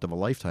like the hunt of a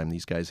lifetime.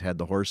 These guys had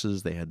the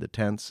horses, they had the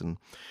tents, and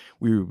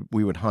we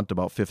would hunt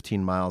about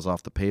 15 miles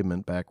off the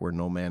pavement back where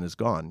no man is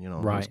gone.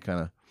 Right. It was kind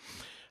of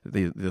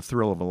the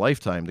thrill of a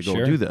lifetime to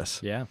go do this.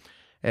 Yeah.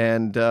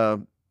 And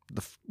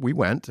we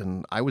went,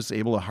 and I was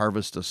able to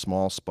harvest a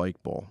small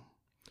spike bull,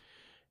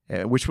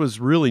 which was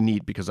really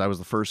neat because I was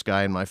the first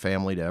guy in my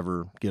family to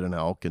ever get an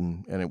elk,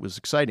 and it was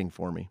exciting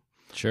for me.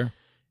 Sure.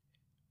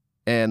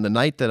 And the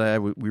night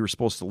that we were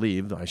supposed to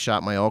leave, I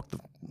shot my elk,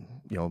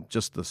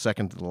 just the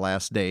second to the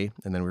last day,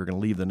 and then we were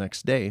going to leave the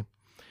next day.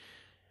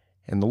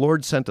 And the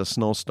Lord sent a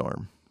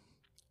snowstorm.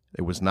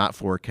 It was not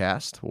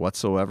forecast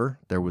whatsoever.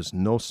 There was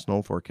no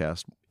snow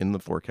forecast in the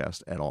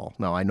forecast at all.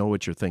 Now, I know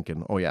what you're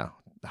thinking. Oh, yeah.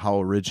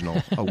 How original,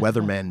 a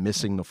weatherman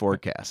missing the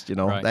forecast,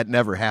 Right. That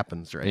never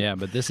happens, right? Yeah,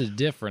 but this is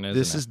different, isn't it?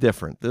 This is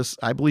different.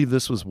 I believe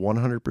this was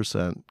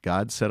 100%.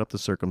 God set up the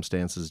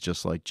circumstances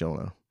just like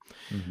Jonah,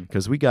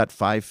 because we got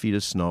 5 feet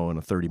of snow and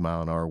a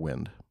 30-mile-an-hour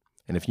wind.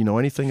 And if you know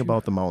anything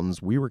about the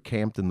mountains, we were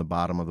camped in the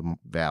bottom of the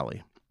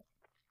valley.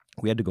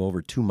 We had to go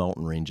over 2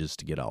 mountain ranges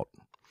to get out.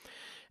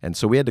 And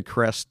so we had to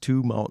crest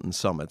 2 mountain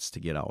summits to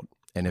get out.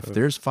 And if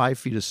there's 5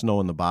 feet of snow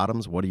in the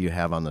bottoms, what do you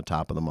have on the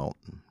top of the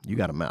mountain? You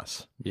got a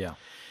mess. Yeah.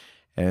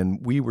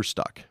 And we were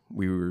stuck.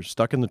 We were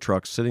stuck in the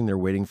truck, sitting there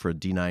waiting for a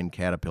D9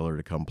 Caterpillar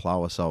to come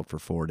plow us out for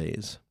 4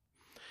 days.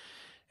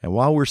 And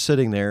while we're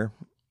sitting there,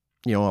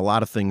 a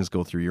lot of things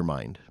go through your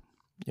mind.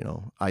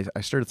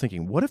 I started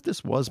thinking, what if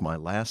this was my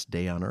last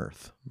day on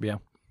earth? Yeah.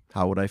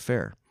 How would I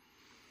fare?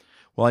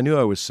 Well, I knew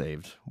I was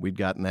saved. We'd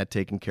gotten that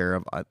taken care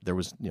of. There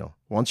was,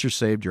 once you're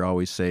saved, you're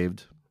always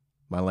saved.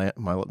 My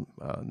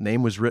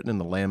name was written in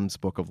the Lamb's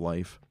Book of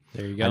Life.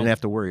 There you go. I didn't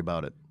have to worry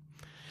about it.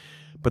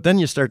 But then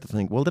you start to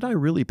think, well, did I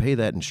really pay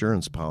that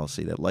insurance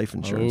policy, that life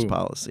insurance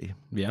policy?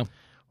 Yeah.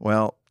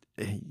 Well,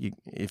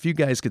 if you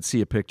guys could see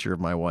a picture of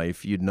my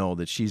wife, you'd know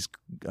that she's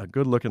a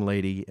good-looking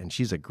lady, and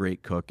she's a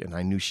great cook, and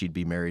I knew she'd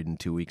be married in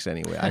 2 weeks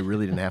anyway. I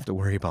really didn't have to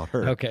worry about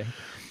her. Okay.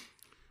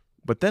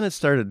 But then it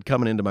started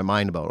coming into my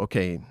mind about,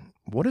 okay,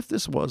 what if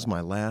this was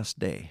my last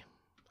day?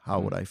 How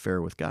would I fare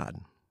with God?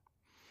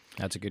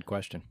 That's a good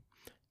question.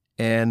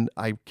 And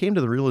I came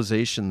to the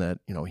realization that,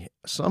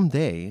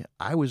 someday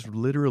I was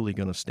literally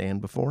going to stand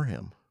before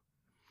him.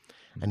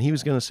 And he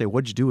was going to say,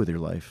 what'd you do with your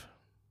life?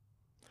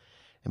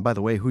 And by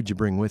the way, who'd you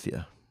bring with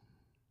you?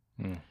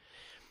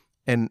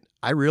 And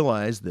I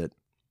realized that,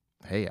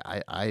 hey,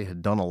 I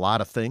had done a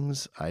lot of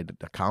things. I'd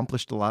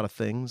accomplished a lot of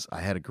things.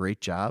 I had a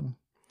great job.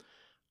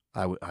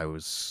 I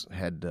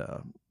had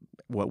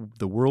what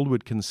the world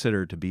would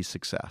consider to be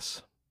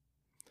success.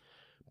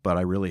 But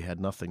I really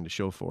had nothing to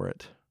show for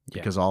it.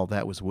 Because all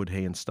that was wood,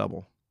 hay, and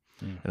stubble.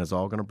 And it's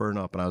all going to burn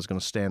up, and I was going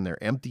to stand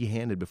there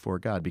empty-handed before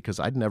God because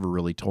I'd never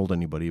really told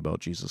anybody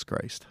about Jesus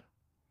Christ.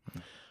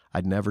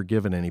 I'd never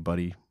given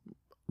anybody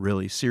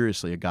really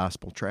seriously a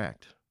gospel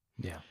tract.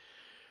 Yeah.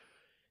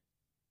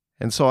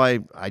 And so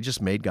I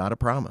just made God a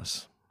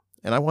promise.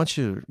 And I want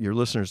your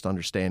listeners to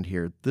understand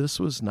here, this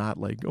was not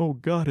like, oh,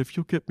 God, if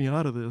you'll get me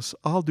out of this,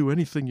 I'll do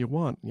anything you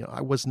want.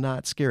 I was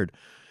not scared.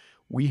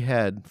 We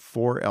had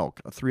 4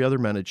 elk. 3 other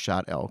men had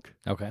shot elk.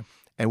 Okay.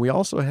 And we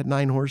also had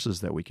 9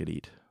 horses that we could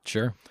eat.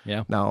 Sure.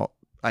 Yeah. Now,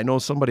 I know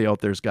somebody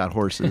out there's got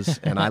horses,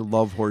 and I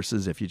love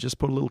horses. If you just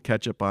put a little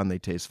ketchup on, they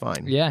taste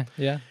fine. Yeah.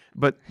 Yeah.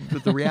 But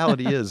the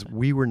reality is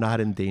we were not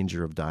in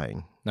danger of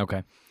dying.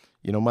 Okay.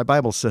 My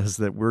Bible says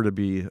that we're to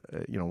be,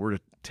 we're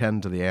to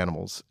tend to the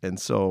animals. And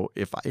so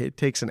if it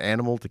takes an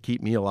animal to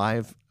keep me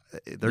alive,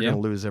 they're going to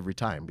lose every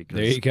time because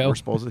there you go. we're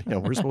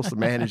supposed to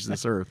manage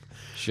this earth.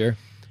 Sure.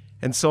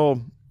 And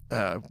so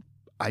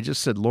I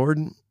just said, Lord,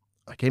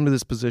 I came to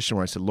this position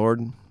where I said,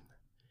 Lord,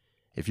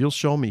 if you'll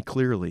show me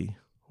clearly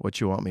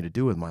what you want me to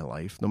do with my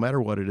life, no matter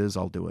what it is,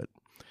 I'll do it.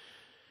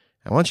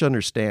 I want you to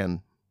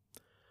understand,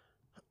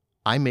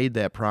 I made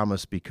that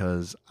promise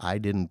because I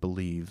didn't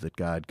believe that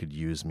God could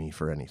use me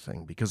for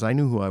anything, because I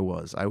knew who I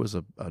was. I was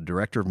a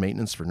director of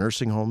maintenance for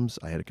nursing homes.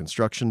 I had a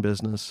construction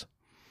business,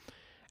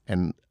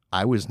 and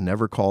I was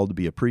never called to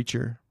be a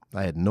preacher.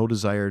 I had no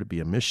desire to be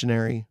a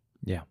missionary.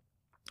 Yeah.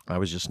 I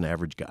was just an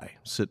average guy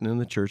sitting in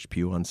the church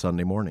pew on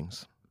Sunday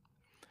mornings.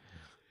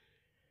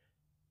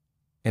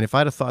 And if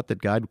I'd have thought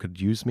that God could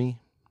use me,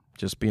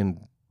 just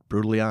being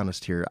brutally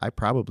honest here, I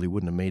probably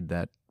wouldn't have made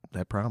that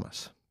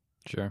promise.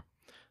 Sure.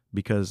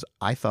 Because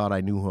I thought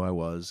I knew who I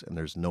was, and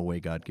there's no way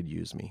God could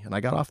use me. And I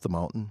got off the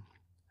mountain,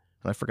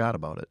 and I forgot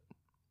about it.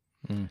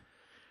 Mm.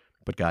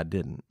 But God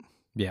didn't.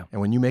 Yeah.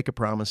 And when you make a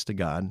promise to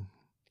God,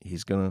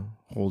 He's going to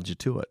hold you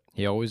to it.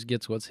 He always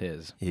gets what's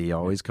his. He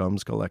always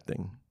comes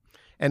collecting.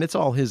 And it's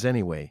all His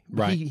anyway.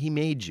 Right. He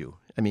made you.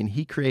 I mean,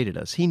 He created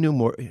us. He knew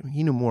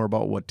more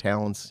about what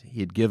talents He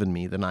had given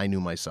me than I knew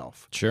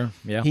myself. Sure.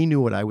 Yeah. He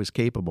knew what I was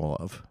capable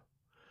of.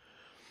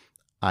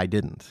 I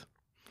didn't.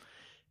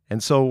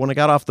 And so when I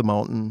got off the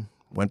mountain,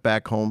 went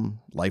back home,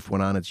 life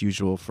went on its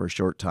usual for a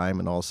short time,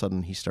 and all of a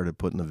sudden He started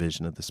putting the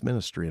vision of this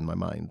ministry in my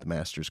mind, the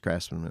Master's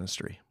Craftsman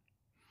Ministry.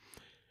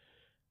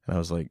 And I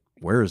was like,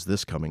 where is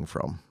this coming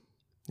from?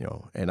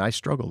 And I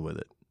struggled with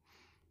it.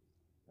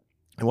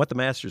 And what the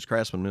Master's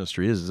Craftsman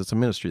Ministry is it's a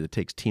ministry that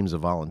takes teams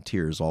of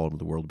volunteers all over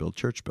the world to build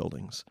church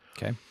buildings.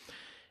 Okay.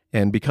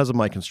 And because of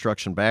my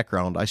construction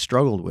background, I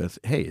struggled with,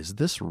 hey, is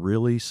this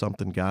really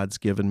something God's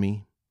given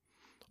me?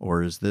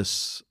 Or is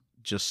this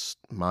just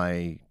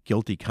my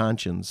guilty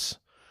conscience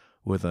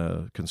with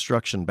a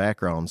construction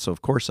background? So,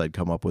 of course, I'd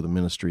come up with a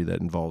ministry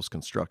that involves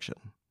construction.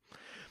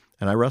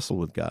 And I wrestled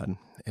with God.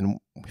 And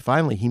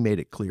finally, He made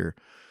it clear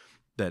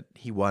that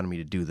He wanted me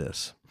to do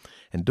this.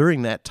 And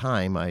during that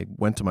time, I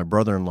went to my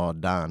brother-in-law,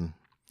 Don,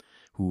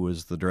 who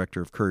was the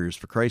director of Couriers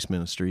for Christ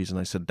Ministries, and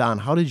I said, Don,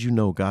 how did you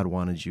know God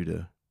wanted you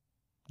to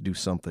do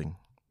something,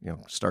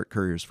 start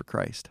Couriers for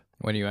Christ?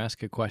 When you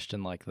ask a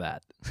question like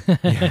that.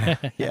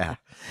 Yeah.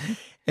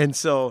 And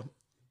so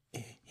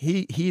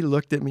he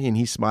looked at me and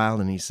he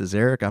smiled and he says,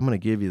 Eric, I'm going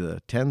to give you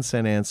the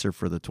 10-cent answer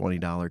for the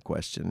 $20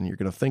 question. And you're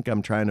going to think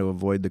I'm trying to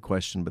avoid the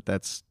question, but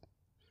that's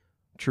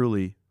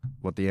truly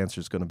what the answer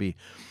is going to be.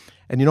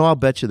 And I'll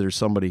bet you there's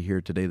somebody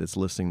here today that's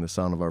listening to the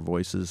sound of our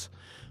voices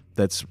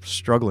that's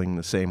struggling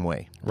the same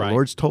way. Right. The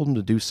Lord's told him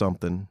to do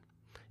something.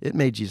 It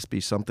may just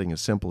be something as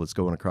simple as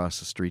going across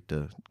the street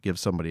to give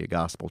somebody a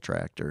gospel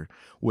tract or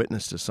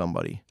witness to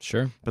somebody.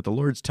 Sure. But the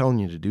Lord's telling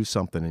you to do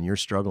something and you're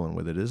struggling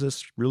with it. Is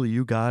this really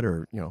you, God?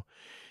 Or,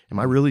 am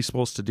I really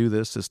supposed to do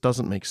this? This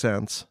doesn't make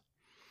sense.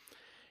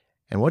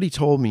 And what He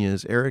told me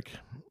is, Eric,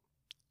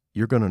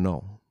 you're going to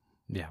know.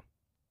 Yeah.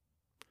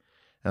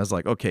 And I was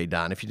like, okay,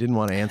 Don, if you didn't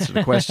want to answer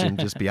the question,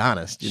 just be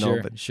honest,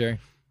 Sure, But, sure.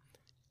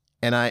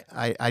 And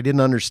I didn't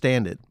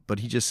understand it, but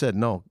He just said,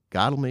 no,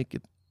 God will make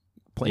it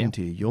plain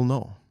to you. You'll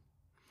know.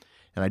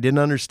 And I didn't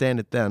understand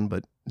it then,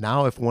 but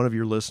now if one of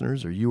your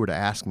listeners or you were to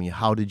ask me,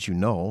 how did you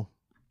know?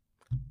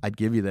 I'd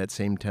give you that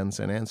same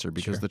 10-cent answer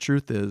because the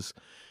truth is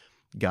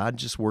God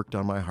just worked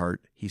on my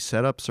heart. He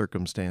set up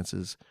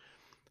circumstances.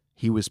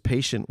 He was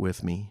patient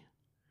with me.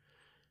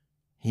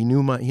 He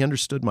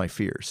understood my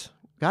fears.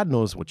 God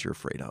knows what you're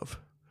afraid of.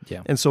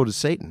 Yeah. And so does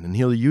Satan, and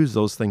he'll use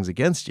those things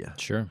against you.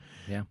 Sure.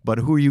 Yeah. But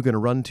who are you going to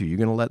run to? You're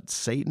going to let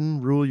Satan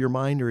rule your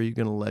mind, or are you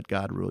going to let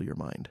God rule your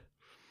mind?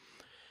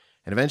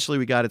 And eventually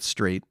we got it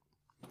straight.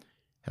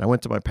 And I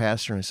went to my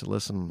pastor and I said,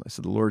 listen,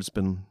 the Lord's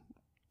been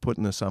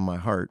putting this on my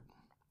heart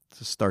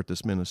to start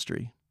this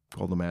ministry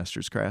called the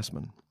Master's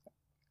Craftsman.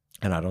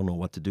 And I don't know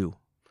what to do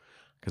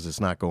because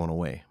it's not going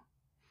away.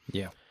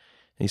 Yeah.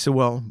 And he said,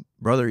 well,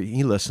 brother,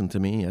 he listened to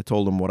me. I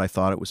told him what I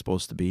thought it was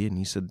supposed to be. And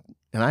he said,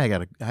 and I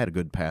had a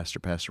good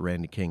pastor, Pastor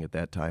Randy King at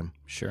that time.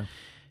 Sure.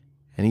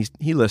 And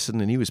he listened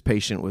and he was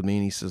patient with me.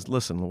 And he says,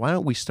 listen, why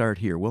don't we start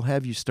here? We'll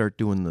have you start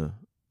doing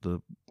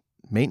the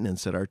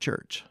maintenance at our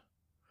church.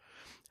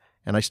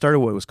 And I started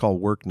what was called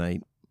work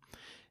night.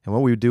 And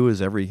what we would do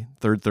is every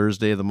third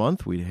Thursday of the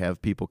month, we'd have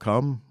people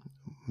come,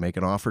 make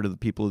an offer to the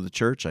people of the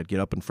church. I'd get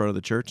up in front of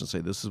the church and say,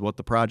 this is what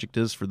the project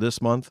is for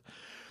this month.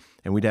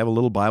 And we'd have a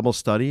little Bible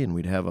study and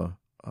we'd have a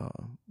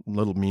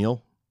little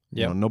meal.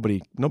 You know,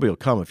 Yep. nobody will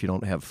come if you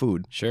don't have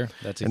food. Sure,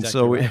 that's And exactly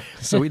so right.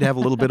 so we'd have a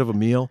little bit of a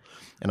meal,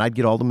 and I'd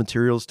get all the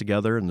materials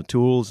together and the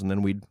tools, and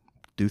then we'd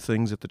do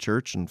things at the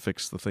church and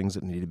fix the things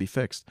that needed to be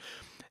fixed.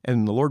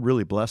 And the Lord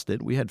really blessed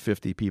it. We had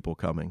 50 people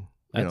coming.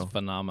 you That's know.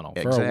 phenomenal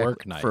for Exactly, a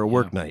work night. For a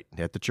work night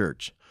at the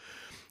church.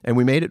 And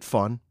we made it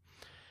fun.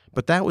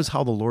 But that was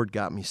how the Lord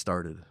got me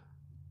started.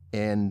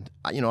 And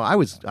I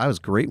was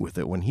great with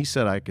it when he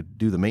said I could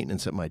do the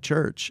maintenance at my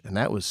church, and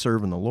that was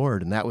serving the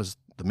Lord, and that was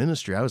the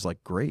ministry. I was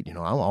like, great, I'm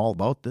all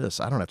about this.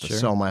 I don't have to Sure.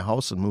 sell my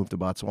house and move to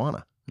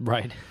Botswana.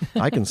 Right.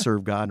 I can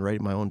serve God right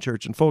in my own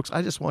church. And folks,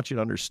 I just want you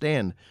to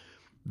understand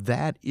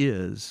that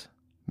is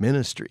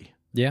ministry.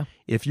 Yeah.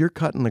 If you're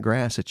cutting the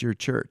grass at your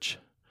church,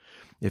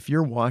 if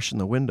you're washing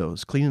the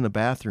windows, cleaning the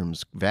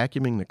bathrooms,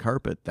 vacuuming the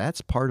carpet,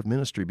 that's part of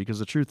ministry, because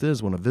the truth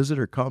is when a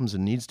visitor comes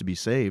and needs to be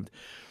saved,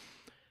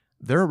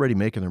 they're already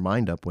making their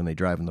mind up when they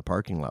drive in the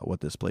parking lot what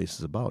this place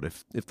is about.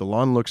 If the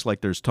lawn looks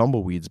like there's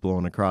tumbleweeds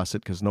blowing across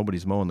it because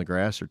nobody's mowing the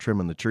grass or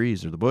trimming the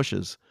trees or the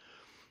bushes,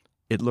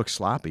 it looks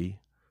sloppy.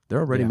 They're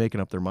already Yeah.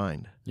 making up their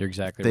mind. You're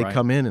exactly They right.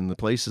 come in and the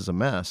place is a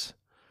mess.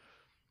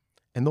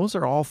 And those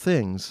are all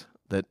things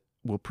that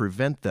will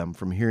prevent them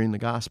from hearing the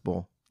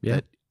gospel Yeah.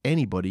 that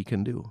anybody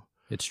can do.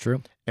 It's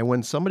true. And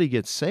when somebody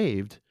gets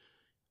saved,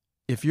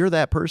 if you're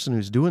that person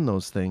who's doing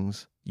those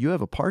things, you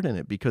have a part in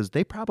it, because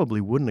they probably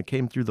wouldn't have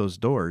came through those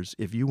doors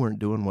if you weren't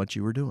doing what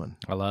you were doing.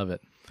 I love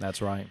it.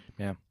 That's right.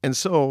 Yeah. And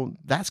so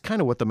that's kind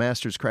of what the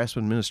Master's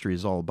Craftsman Ministry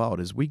is all about,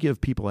 is we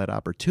give people that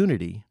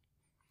opportunity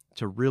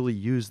to really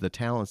use the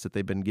talents that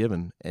they've been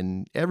given.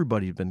 And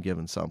everybody's been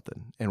given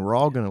something. And we're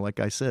all going to, like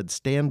I said,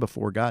 stand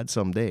before God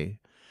someday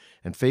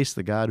and face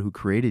the God who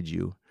created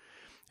you.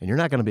 And you're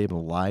not going to be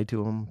able to lie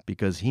to him,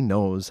 because he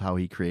knows how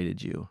he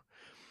created you.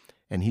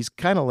 And he's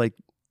kind of like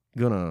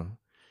going to,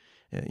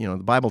 the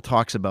Bible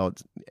talks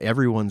about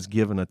everyone's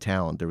given a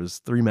talent. There was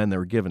 3 men that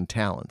were given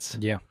talents.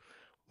 Yeah.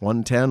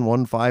 1 10,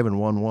 1 5, and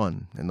 1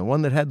 1. And the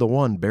one that had the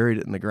 1 buried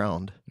it in the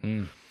ground.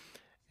 Mm.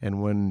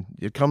 And when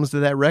it comes to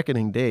that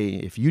reckoning day,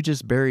 if you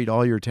just buried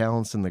all your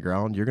talents in the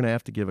ground, you're going to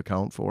have to give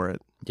account for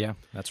it. Yeah.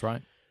 That's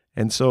right.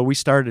 And so we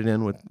started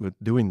in with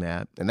doing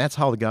that. And that's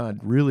how God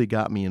really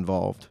got me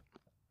involved.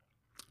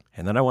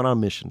 And then I went on a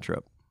mission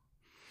trip.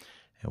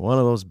 And one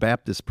of those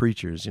Baptist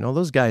preachers,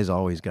 those guys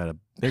always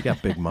they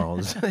got big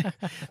mouths.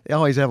 They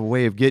always have a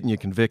way of getting you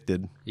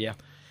convicted. Yeah.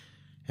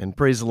 And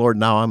praise the Lord,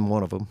 now I'm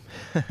one of them,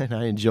 and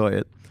I enjoy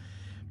it.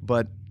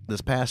 But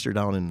this pastor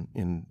down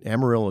in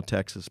Amarillo,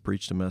 Texas,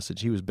 preached a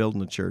message. He was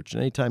building a church.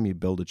 And anytime you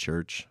build a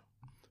church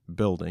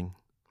building,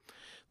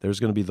 there's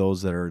going to be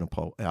those that are in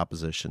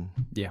opposition.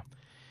 Yeah.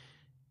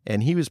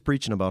 And he was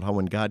preaching about how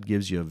when God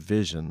gives you a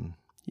vision,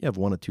 you have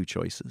one of 2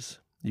 choices.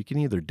 You can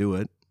either do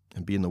it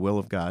and be in the will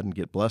of God and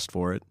get blessed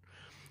for it,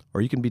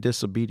 or you can be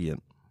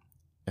disobedient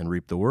and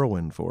reap the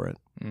whirlwind for it.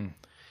 Mm.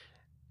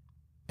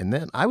 And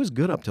then I was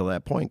good up till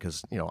that point,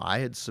 because, I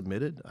had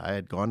submitted. I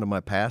had gone to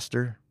my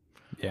pastor.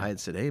 Yeah. I had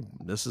said, hey,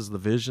 this is the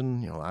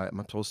vision. I'm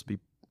supposed to be,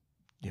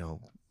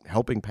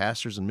 helping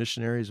pastors and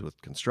missionaries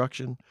with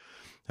construction.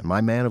 And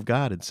my man of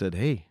God had said,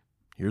 hey,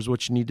 here's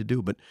what you need to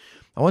do. But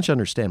I want you to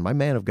understand, my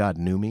man of God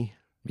knew me.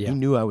 Yeah. He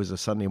knew I was a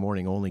Sunday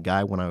morning only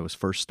guy when I was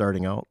first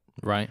starting out.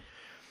 Right.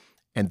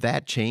 And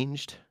that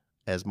changed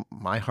as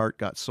my heart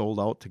got sold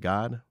out to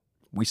God.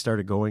 We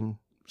started going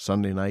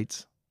Sunday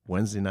nights,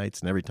 Wednesday nights,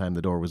 and every time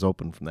the door was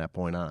open from that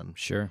point on.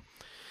 Sure.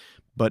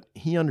 But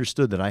he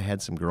understood that I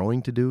had some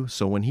growing to do.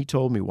 So when he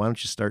told me, why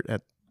don't you start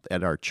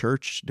at our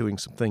church doing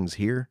some things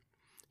here,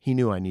 he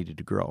knew I needed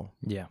to grow.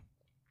 Yeah.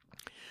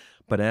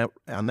 But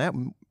on that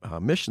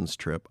missions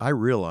trip, I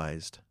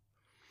realized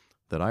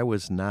that I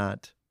was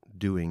not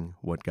doing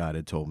what God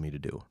had told me to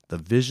do. The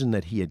vision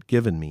that he had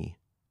given me,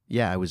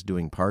 I was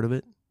doing part of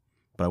it,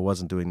 but I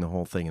wasn't doing the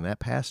whole thing. And that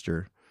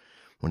pastor,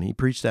 when he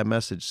preached that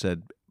message,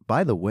 said,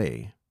 by the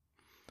way,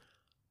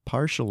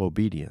 partial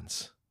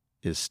obedience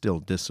is still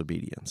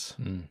disobedience.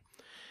 Mm.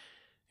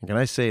 And can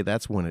I say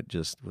that's when it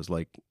just was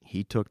like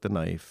he took the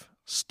knife,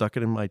 stuck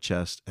it in my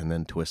chest, and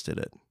then twisted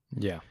it.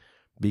 Yeah.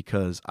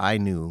 Because I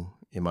knew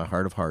in my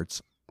heart of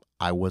hearts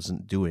I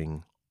wasn't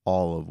doing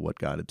all of what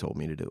God had told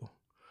me to do.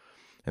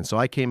 And so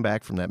I came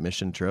back from that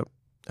mission trip,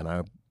 and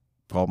I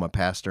called my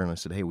pastor, and I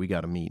said, hey, we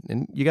got to meet.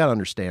 And you got to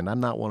understand, I'm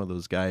not one of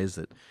those guys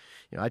that,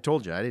 I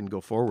told you I didn't go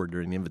forward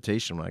during the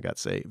invitation when I got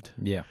saved.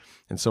 Yeah.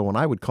 And so when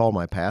I would call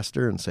my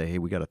pastor and say, hey,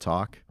 we got to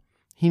talk,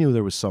 he knew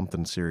there was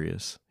something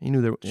serious. He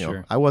knew there,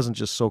 Sure. I wasn't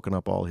just soaking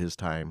up all his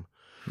time.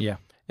 Yeah.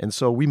 And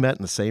so we met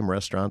in the same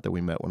restaurant that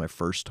we met when I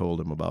first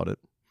told him about it.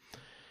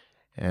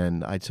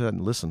 And I said,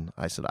 listen,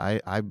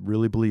 I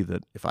really believe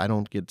that if I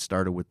don't get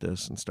started with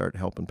this and start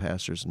helping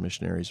pastors and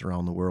missionaries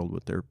around the world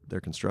with their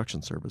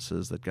construction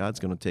services, that God's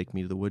going to take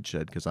me to the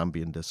woodshed because I'm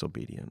being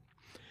disobedient.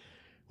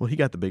 Well, he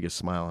got the biggest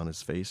smile on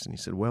his face, and he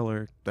said, well,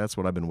 Eric, that's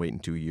what I've been waiting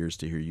 2 years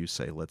to hear you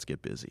say, let's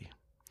get busy.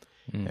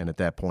 Mm. And at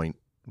that point,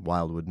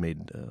 Wildwood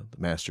made the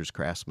Master's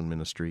Craftsman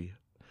Ministry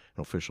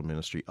an official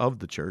ministry of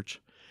the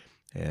church.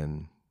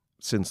 And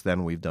since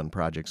then, we've done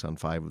projects on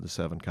 5 of the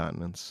 7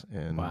 continents.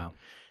 And Wow.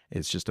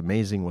 It's just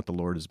amazing what the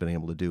Lord has been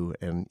able to do.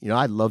 And,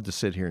 I'd love to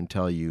sit here and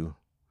tell you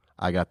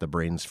I got the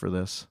brains for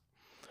this.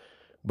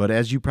 But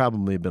as you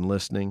probably have been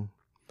listening,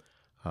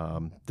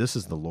 this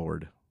is the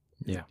Lord.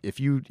 Yeah. If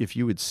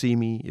you would see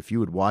me, if you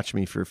would watch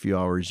me for a few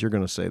hours, you're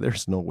going to say,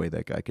 there's no way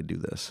that guy could do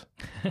this.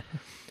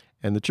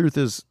 And the truth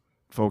is,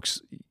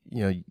 folks,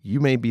 you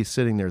may be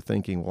sitting there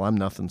thinking, well, I'm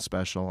nothing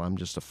special. I'm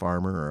just a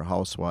farmer or a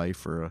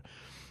housewife or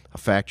a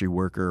factory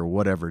worker or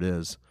whatever it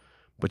is.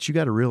 But you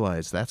got to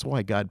realize that's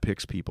why God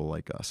picks people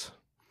like us.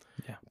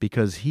 Yeah.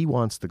 Because he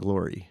wants the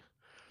glory.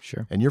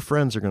 Sure. And your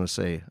friends are going to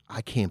say,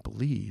 I can't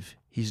believe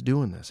he's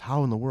doing this.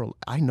 How in the world?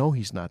 I know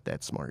he's not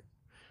that smart.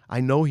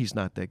 I know he's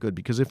not that good.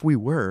 Because if we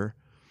were,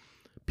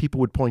 people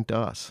would point to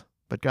us.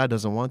 But God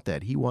doesn't want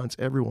that. He wants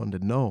everyone to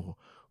know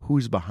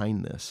who's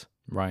behind this.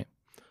 Right.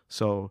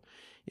 So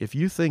if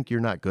you think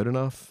you're not good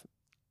enough,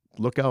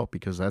 look out,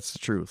 because that's the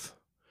truth.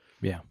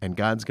 Yeah. And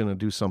God's going to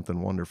do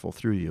something wonderful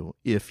through you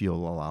if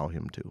you'll allow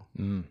him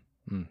to.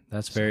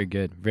 That's very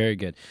good. Very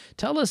good.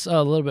 Tell us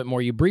a little bit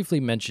more. You briefly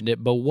mentioned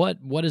it, but what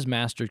is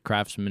Master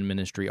Craftsman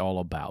Ministry all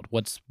about?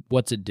 What's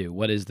it do?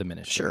 What is the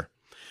ministry? Sure.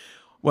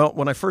 Well,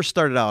 when I first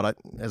started out,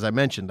 as I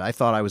mentioned, I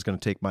thought I was going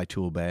to take my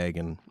tool bag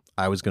and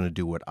I was going to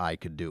do what I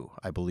could do.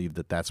 I believed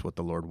that that's what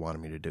the Lord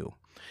wanted me to do.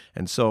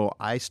 And so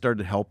I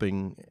started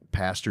helping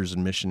pastors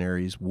and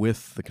missionaries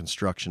with the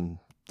construction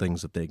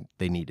things that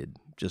they needed,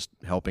 just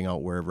helping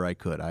out wherever I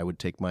could. I would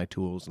take my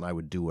tools and I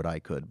would do what I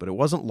could. But it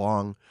wasn't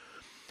long,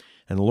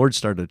 and the Lord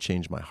started to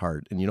change my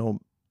heart. And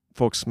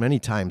folks, many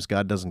times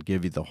God doesn't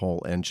give you the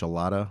whole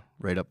enchilada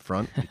right up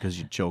front because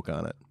you'd choke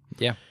on it.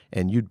 Yeah.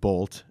 And you'd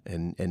bolt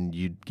and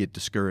you'd get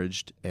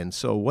discouraged. And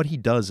so what he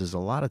does is a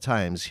lot of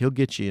times he'll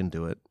get you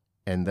into it,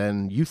 and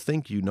then you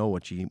think you know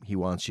what he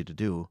wants you to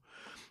do.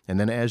 And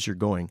then as you're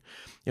going,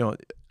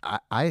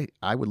 I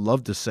would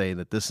love to say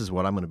that this is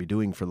what I'm going to be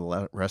doing for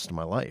the rest of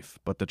my life.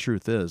 But the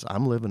truth is,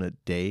 I'm living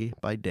it day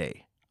by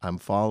day. I'm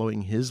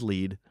following his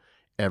lead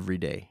every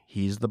day.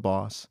 He's the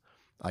boss.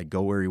 I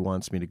go where he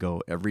wants me to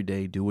go every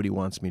day, do what he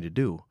wants me to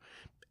do.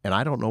 And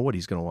I don't know what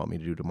he's going to want me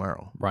to do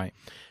tomorrow. Right.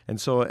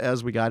 And so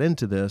as we got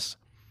into this,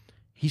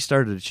 he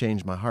started to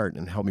change my heart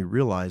and help me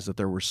realize that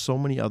there were so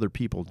many other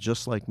people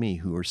just like me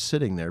who were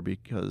sitting there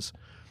because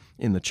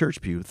in the church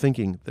pew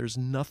thinking, there's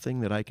nothing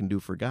that I can do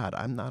for God.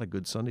 I'm not a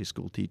good Sunday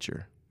school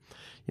teacher.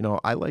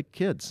 I like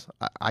kids.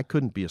 I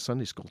couldn't be a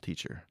Sunday school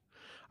teacher.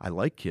 I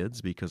like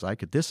kids because I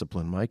could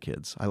discipline my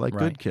kids. I like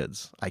good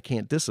kids. I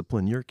can't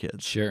discipline your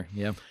kids. Sure,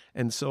 yeah.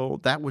 And so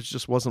that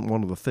wasn't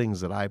one of the things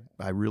that I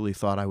really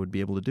thought I would be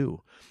able to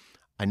do.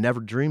 I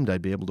never dreamed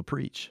I'd be able to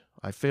preach.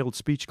 I failed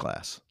speech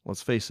class.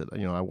 Let's face it.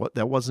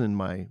 That wasn't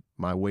in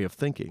my way of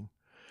thinking.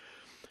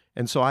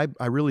 And so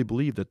I really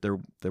believed that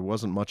there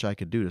wasn't much I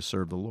could do to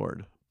serve the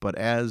Lord. But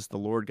as the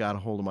Lord got a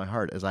hold of my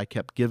heart, as I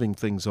kept giving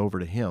things over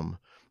to him,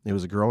 it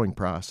was a growing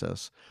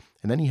process.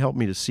 And then he helped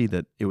me to see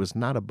that it was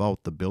not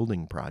about the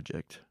building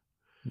project.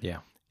 Yeah.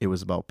 It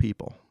was about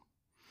people.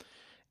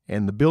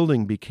 And the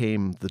building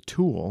became the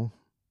tool.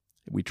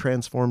 We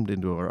transformed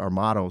into our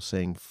motto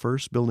saying,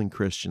 first building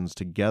Christians,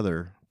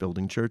 together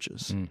building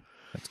churches.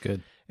 That's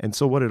good. And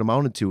so what it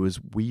amounted to is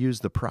we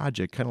used the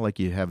project kind of like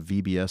you have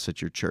VBS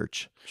at your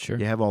church. Sure.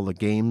 You have all the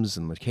games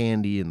and the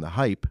candy and the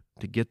hype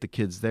to get the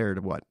kids there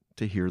to what?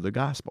 To hear the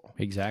gospel.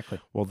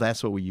 Exactly. Well,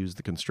 that's what we use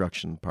the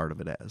construction part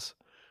of it as.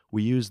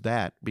 We use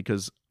that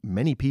because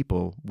many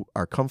people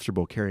are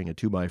comfortable carrying a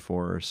 2x4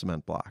 or a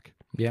cement block.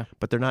 Yeah.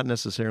 But they're not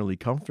necessarily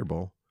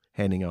comfortable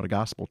handing out a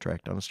gospel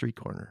tract on a street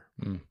corner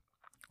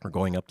or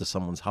going up to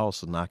someone's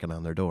house and knocking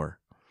on their door.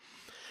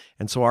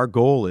 And so our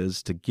goal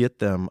is to get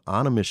them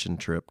on a mission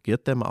trip,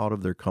 get them out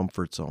of their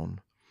comfort zone,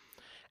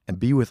 and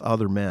be with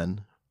other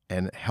men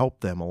and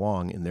help them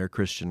along in their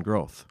Christian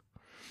growth.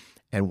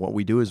 And what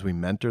we do is we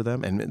mentor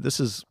them, and this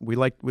is we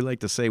like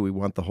to say we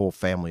want the whole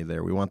family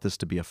there. We want this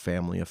to be a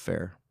family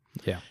affair.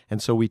 Yeah. And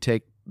so we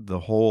take the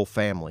whole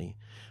family.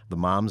 The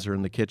moms are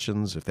in the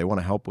kitchens. If they want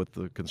to help with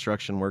the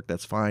construction work,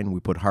 that's fine. We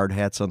put hard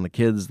hats on the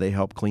kids. They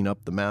help clean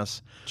up the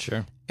mess.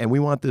 Sure. And we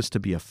want this to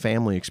be a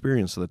family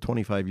experience so that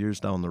 25 years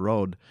down the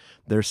road,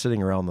 they're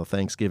sitting around the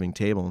Thanksgiving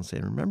table and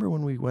saying, remember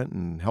when we went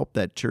and helped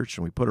that church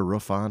and we put a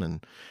roof on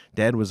and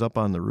Dad was up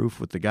on the roof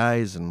with the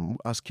guys and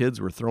us kids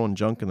were throwing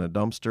junk in the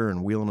dumpster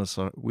and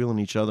wheeling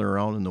each other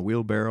around in the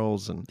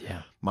wheelbarrows and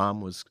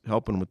Mom was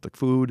helping with the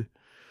food.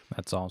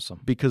 That's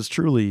awesome. Because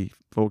truly,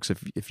 folks,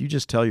 if you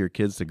just tell your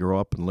kids to grow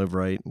up and live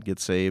right and get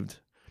saved,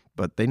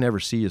 but they never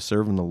see you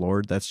serving the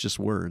Lord, that's just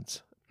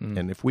words.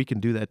 And if we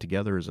can do that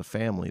together as a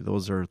family,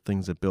 those are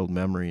things that build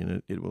memory,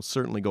 and it will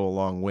certainly go a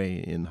long way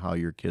in how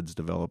your kids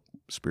develop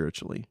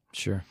spiritually.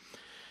 Sure.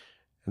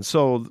 And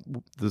so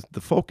the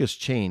focus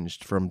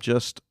changed from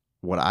just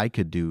what I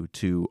could do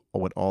to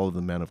what all of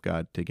the men of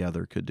God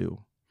together could do.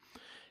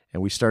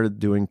 And we started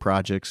doing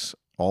projects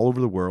all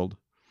over the world,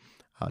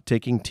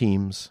 taking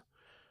teams.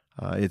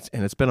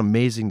 It's been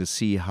amazing to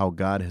see how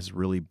God has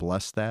really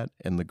blessed that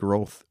and the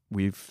growth.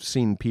 We've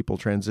seen people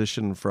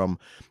transition from,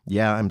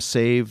 I'm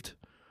saved,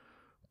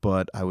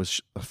 but I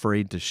was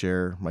afraid to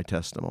share my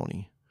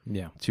testimony.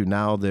 Yeah. To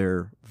now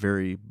they're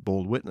very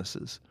bold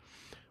witnesses.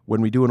 When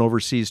we do an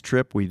overseas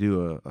trip, we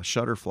do a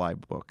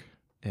Shutterfly book,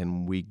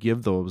 and we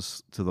give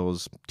those to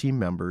those team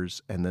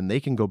members, and then they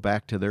can go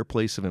back to their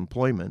place of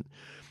employment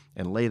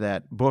and lay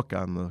that book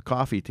on the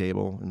coffee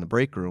table in the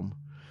break room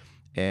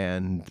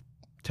and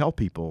tell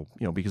people,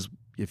 because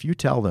if you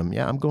tell them,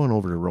 yeah, I'm going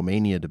over to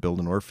Romania to build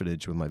an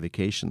orphanage with my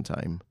vacation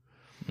time,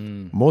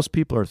 most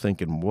people are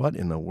thinking, what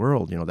in the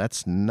world?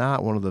 That's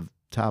not one of the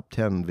top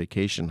 10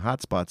 vacation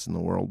hotspots in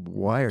the world.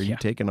 Why are you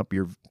taking up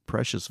your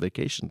precious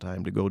vacation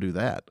time to go do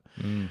that?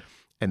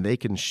 And they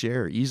can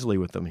share easily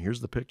with them.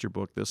 Here's the picture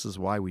book. This is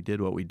why we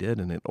did what we did.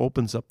 And it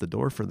opens up the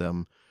door for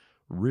them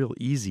real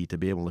easy to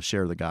be able to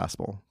share the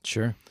gospel.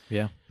 Sure.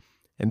 Yeah.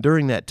 And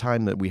during that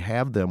time that we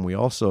have them, we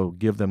also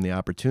give them the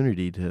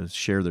opportunity to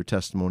share their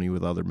testimony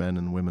with other men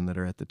and women that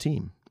are at the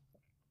team.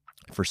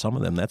 For some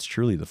of them, that's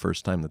truly the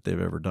first time that they've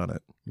ever done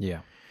it. Yeah.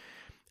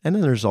 And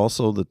then there's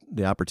also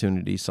the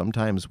opportunity.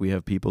 Sometimes we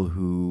have people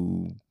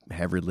who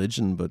have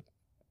religion but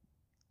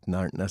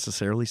aren't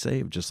necessarily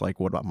saved, just like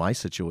what my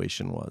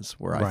situation was,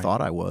 where I thought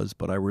I was,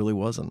 but I really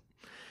wasn't.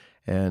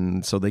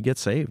 And so they get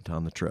saved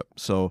on the trip.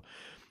 So,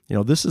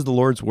 this is the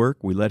Lord's work.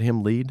 We let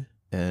him lead,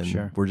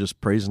 and we're just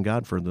praising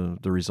God for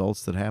the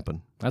results that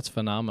happen. That's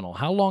phenomenal.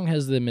 How long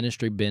has the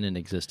ministry been in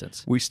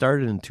existence? We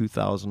started in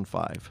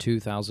 2005.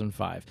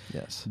 2005.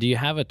 Yes. Do you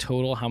have a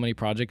total how many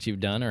projects you've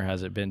done, or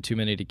has it been too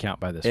many to count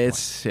by this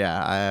point?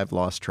 I've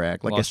lost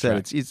track. Like I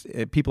said, it's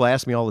people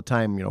ask me all the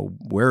time,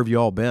 where have you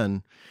all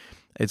been?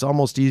 It's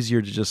almost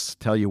easier to just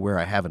tell you where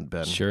I haven't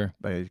been. Sure.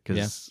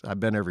 Because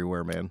I've been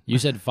everywhere, man. You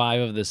said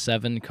 5 of the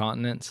 7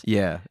 continents?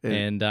 Yeah.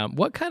 And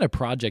what kind of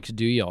projects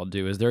do y'all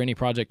do? Is there any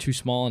project too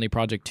small, any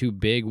project too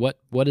big? What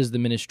does the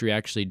ministry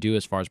actually do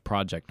as far as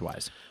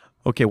project-wise?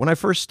 Okay, when I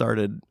first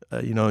started,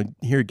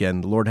 here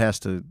again, the Lord has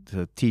to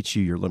teach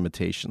you your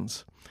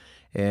limitations.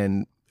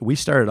 And we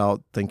started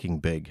out thinking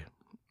big.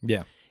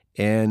 Yeah.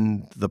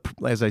 And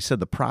as I said,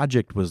 the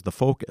project was the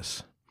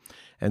focus.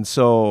 And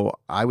so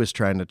I was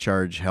trying to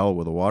charge hell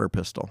with a water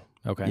pistol.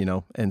 Okay.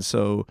 And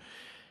so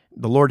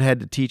the Lord had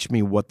to teach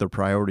me what the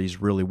priorities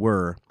really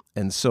were.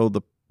 And so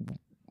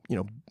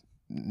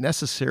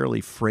necessarily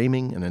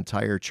framing an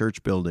entire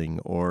church building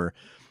or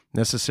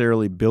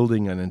necessarily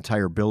building an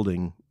entire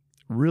building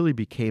really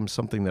became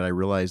something that I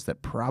realized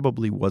that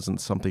probably wasn't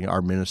something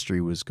our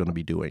ministry was going to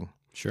be doing.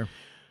 Sure.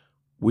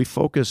 We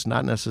focused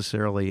not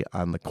necessarily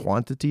on the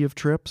quantity of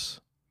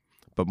trips,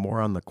 but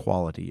more on the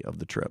quality of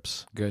the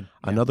trips. Good.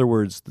 In other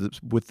words,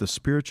 with the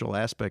spiritual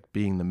aspect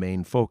being the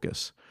main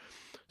focus.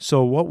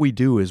 So what we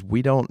do is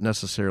we don't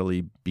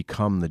necessarily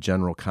become the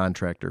general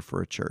contractor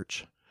for a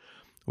church.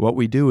 What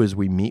we do is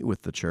we meet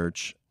with the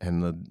church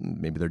and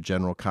maybe their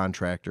general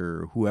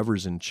contractor or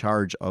whoever's in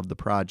charge of the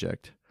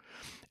project.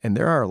 And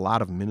there are a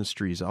lot of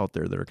ministries out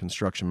there that are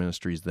construction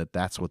ministries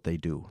that's what they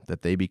do,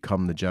 that they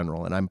become the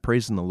general. And I'm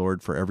praising the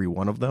Lord for every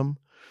one of them.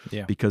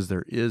 Yeah. Because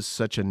there is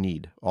such a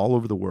need all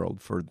over the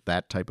world for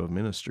that type of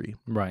ministry.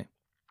 Right.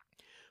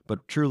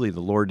 But truly,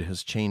 the Lord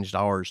has changed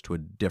ours to a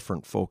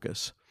different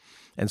focus.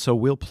 And so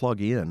we'll plug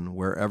in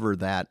wherever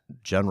that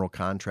general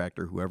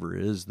contractor, whoever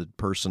is the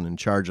person in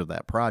charge of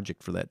that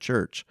project for that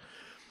church,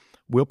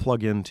 we'll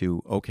plug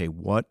into, okay,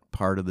 what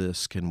part of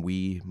this can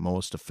we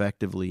most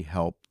effectively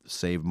help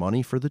save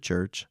money for the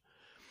church?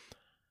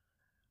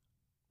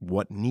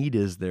 What need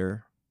is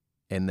there?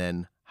 And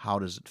then how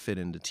does it fit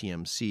into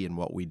TMC and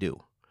what we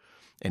do?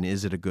 And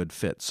is it a good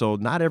fit? So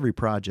not every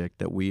project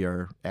that we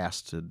are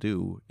asked to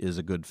do is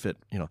a good fit.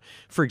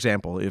 For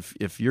example,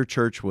 if your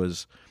church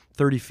was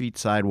 30 feet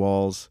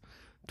sidewalls,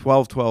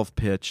 12-12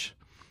 pitch,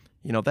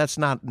 that's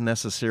not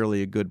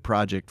necessarily a good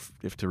project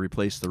if to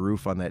replace the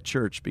roof on that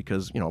church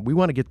because, we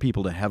want to get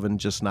people to heaven,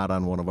 just not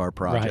on one of our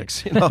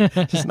projects,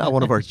 just not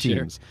one of our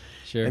teams.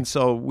 Sure. And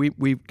so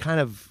we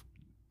kind of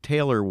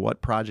tailor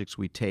what projects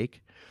we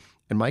take.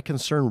 And my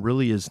concern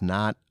really is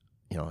not,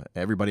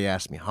 everybody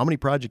asks me, how many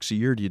projects a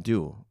year do you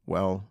do?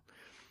 Well,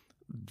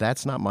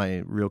 that's not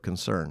my real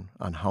concern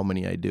on how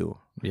many I do.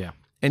 Yeah.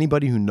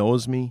 Anybody who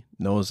knows me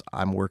knows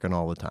I'm working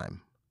all the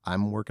time.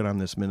 I'm working on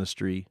this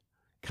ministry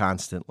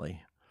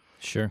constantly.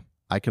 Sure.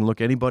 I can look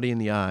anybody in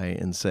the eye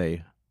and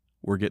say,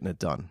 we're getting it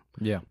done.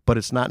 Yeah. But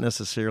it's not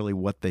necessarily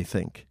what they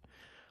think.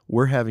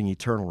 We're having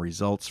eternal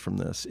results from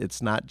this.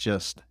 It's not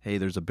just, hey,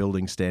 there's a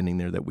building standing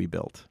there that we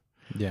built.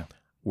 Yeah.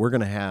 We're going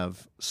to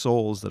have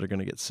souls that are going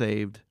to get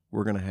saved.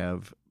 We're going to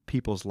have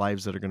people's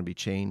lives that are going to be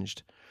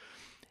changed.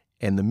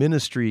 And the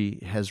ministry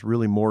has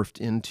really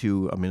morphed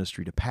into a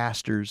ministry to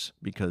pastors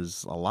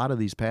because a lot of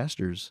these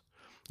pastors,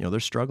 they're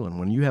struggling.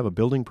 When you have a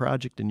building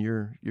project in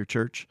your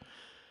church,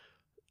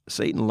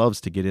 Satan loves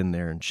to get in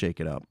there and shake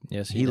it up.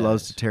 Yes, he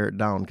loves to tear it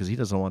down because he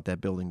doesn't want that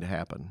building to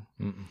happen.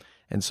 Mm-mm.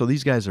 And so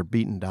these guys are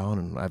beaten down,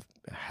 and I've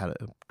had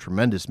a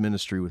tremendous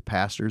ministry with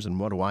pastors, and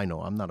what do I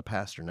know? I'm not a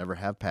pastor, never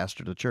have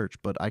pastored a church,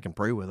 but I can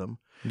pray with them.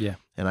 Yeah.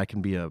 And I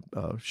can be a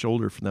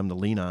shoulder for them to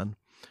lean on,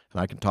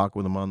 and I can talk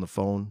with them on the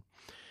phone.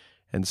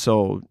 And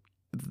so,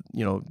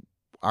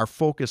 our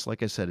focus,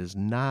 like I said, is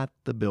not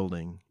the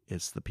building,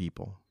 it's the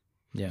people.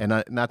 Yeah.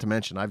 And not to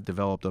mention, I've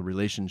developed a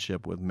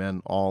relationship with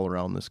men all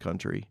around this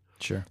country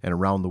Sure. and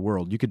around the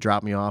world. You could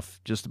drop me off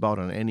just about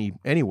on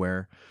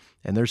anywhere,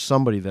 and there's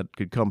somebody that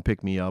could come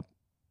pick me up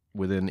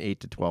within 8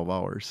 to 12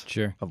 hours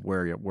Sure. of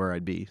where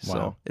I'd be. Wow.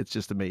 So it's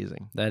just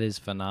amazing. That is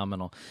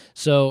phenomenal.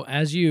 So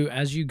as you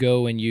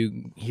go and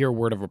you hear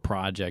word of a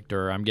project,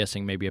 or I'm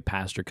guessing maybe a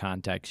pastor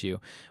contacts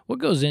you, what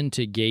goes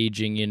into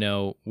gauging,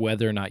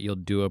 whether or not you'll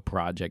do a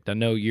project? I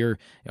know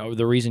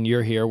the reason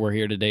we're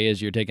here today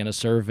is you're taking a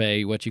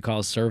survey, what you call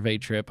a survey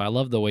trip. I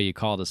love the way you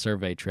call it a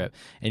survey trip,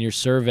 and you're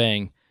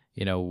surveying,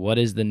 what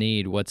is the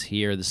need, what's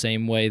here, the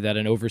same way that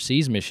an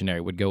overseas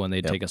missionary would go when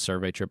they'd take a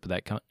survey trip of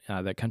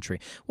that country.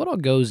 What all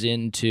goes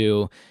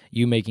into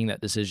you making that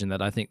decision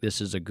that I think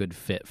this is a good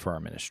fit for our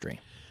ministry?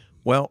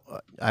 Well,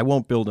 I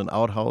won't build an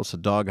outhouse, a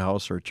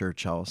doghouse, or a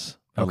church house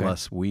Okay.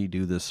 unless we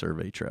do this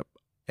survey trip.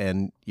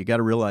 And you got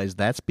to realize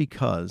that's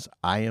because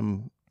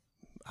I'm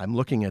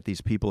looking at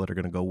these people that are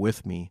going to go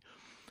with me,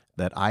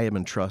 that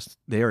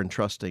they are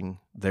entrusting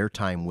their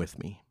time with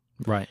me.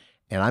 Right.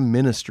 And I'm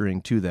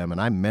ministering to them and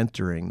I'm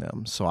mentoring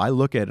them. So I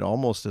look at it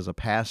almost as a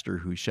pastor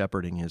who's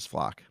shepherding his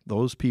flock.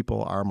 Those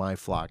people are my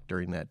flock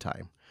during that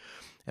time.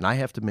 And I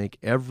have to make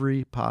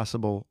every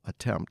possible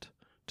attempt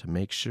to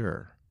make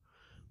sure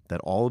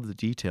that all of the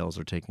details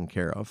are taken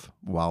care of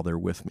while they're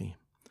with me.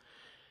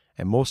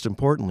 And most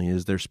importantly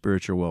is their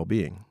spiritual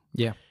well-being.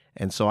 Yeah.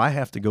 And so I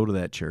have to go to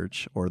that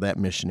church or that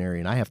missionary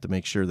and I have to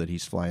make sure that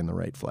he's flying the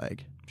right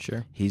flag.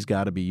 Sure. He's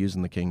got to be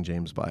using the King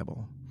James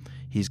Bible.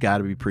 He's got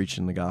to be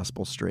preaching the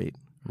gospel straight.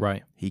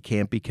 Right. He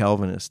can't be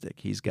Calvinistic.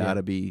 He's got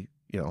to be,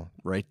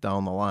 right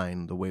down the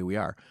line the way we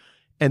are.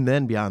 And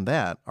then beyond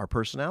that, our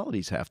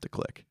personalities have to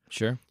click.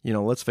 Sure.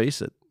 Let's face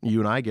it, you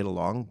and I get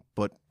along,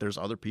 but there's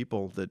other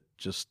people that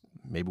just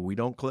maybe we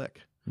don't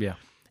click. Yeah.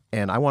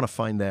 And I want to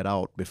find that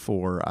out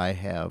before I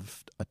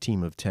have a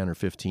team of 10 or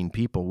 15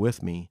 people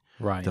with me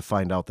Right. to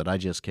find out that I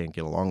just can't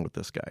get along with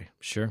this guy,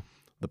 Sure.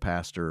 the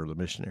pastor or the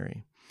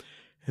missionary.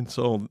 And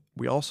so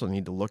we also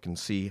need to look and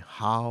see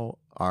how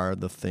are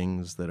the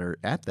things that are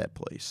at that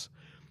place.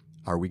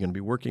 Are we going to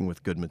be working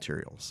with good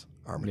materials?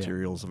 Are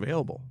materials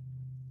available?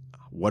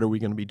 What are we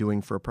going to be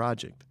doing for a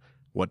project?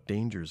 What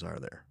dangers are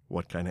there?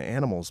 What kind of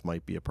animals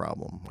might be a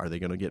problem? Are they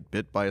going to get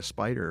bit by a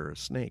spider or a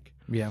snake?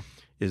 Yeah.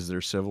 Is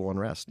there civil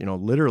unrest?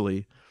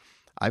 Literally,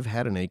 I've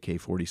had an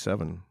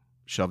AK-47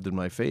 shoved in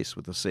my face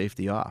with the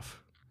safety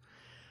off.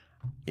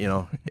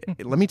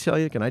 Let me tell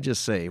you, can I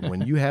just say,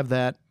 when you have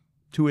that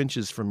 2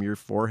 inches from your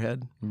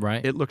forehead,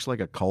 Right. it looks like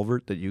a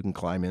culvert that you can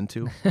climb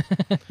into.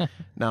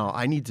 Now,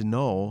 I need to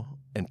know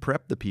and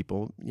prep the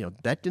people.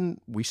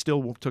 We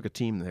still took a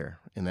team there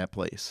in that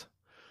place.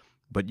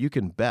 But you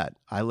can bet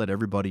I let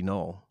everybody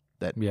know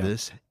that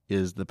this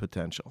is the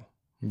potential.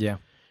 Yeah.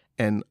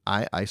 And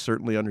I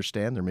certainly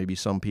understand there may be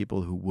some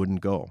people who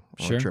wouldn't go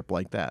on Sure. a trip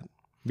like that.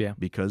 Yeah.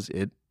 Because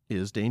it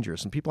is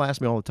dangerous. And people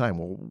ask me all the time,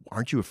 well,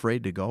 aren't you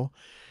afraid to go?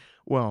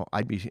 Well,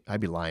 I'd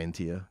be lying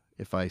to you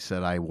if I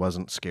said I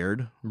wasn't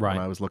scared Right.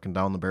 when I was looking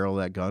down the barrel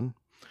of that gun.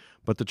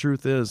 But the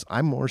truth is,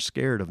 I'm more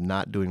scared of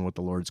not doing what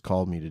the Lord's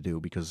called me to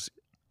do because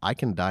I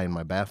can die in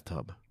my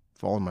bathtub,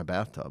 fall in my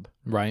bathtub.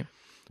 Right.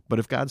 But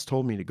if God's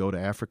told me to go to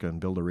Africa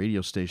and build a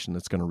radio station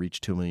that's going to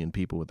reach 2 million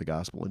people with the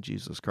gospel of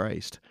Jesus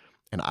Christ,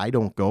 and I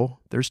don't go,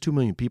 there's 2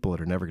 million people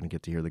that are never going to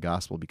get to hear the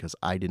gospel because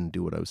I didn't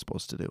do what I was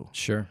supposed to do.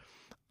 Sure.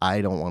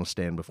 I don't want to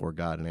stand before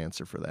God and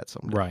answer for that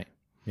someday. Right.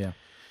 Yeah.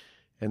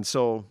 And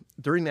so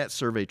during that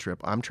survey trip,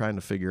 I'm trying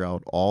to figure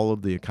out all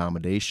of the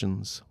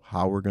accommodations,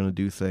 how we're going to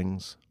do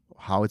things,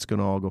 how it's going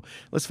to all go.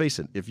 Let's face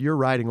it, if you're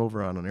riding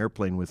over on an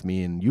airplane with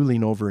me and you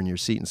lean over in your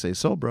seat and say,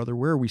 so brother,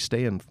 where are we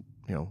staying,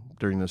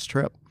 during this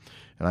trip?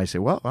 And I say,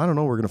 well, I don't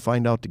know. We're going to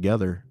find out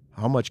together.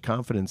 How much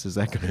confidence is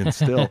that going to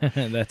instill?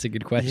 That's a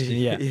good question.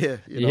 Yeah.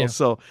 Yeah.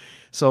 So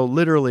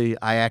literally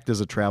I act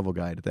as a travel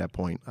guide at that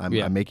point.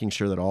 I'm making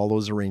sure that all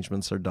those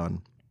arrangements are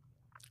done.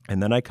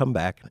 And then I come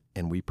back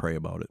and we pray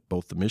about it,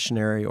 both the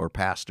missionary or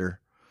pastor.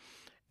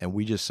 And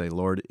we just say,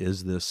 Lord,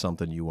 is this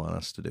something you want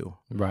us to do?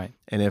 Right.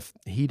 And if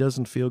he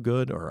doesn't feel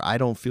good or I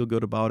don't feel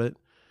good about it,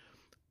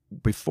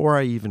 before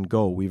I even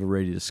go, we've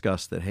already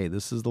discussed that, hey,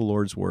 this is the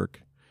Lord's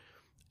work.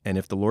 And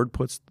if the Lord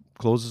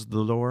closes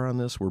the door on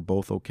this, we're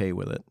both okay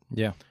with it.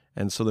 Yeah.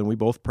 And so then we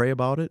both pray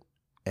about it.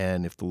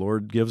 And if the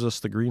Lord gives us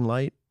the green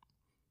light,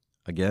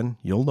 again,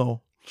 you'll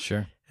know.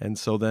 Sure. And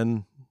so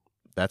then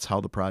that's how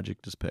the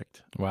project is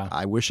picked. Wow.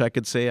 I wish I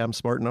could say I'm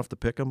smart enough to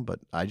pick them, but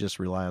I just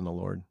rely on the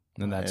Lord.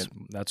 And that's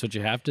what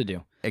you have to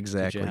do.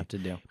 Exactly. That's what you have to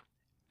do.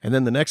 And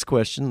then the next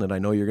question that I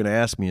know you're going to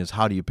ask me is,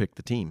 how do you pick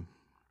the team?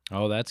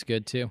 Oh, that's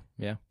good too.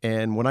 Yeah.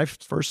 And when I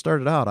first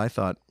started out, I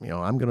thought,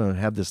 I'm going to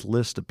have this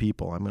list of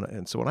people.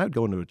 And so when I would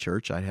go into a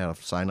church, I'd have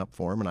a sign-up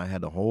form, and I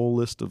had a whole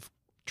list of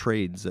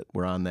trades that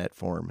were on that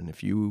form. And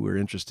if you were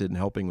interested in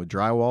helping with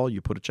drywall,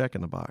 you put a check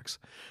in the box.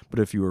 But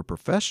if you were a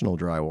professional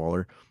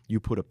drywaller, you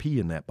put a P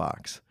in that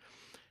box.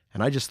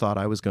 And I just thought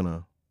I was going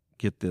to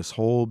get this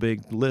whole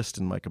big list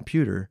in my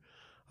computer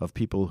of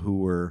people who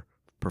were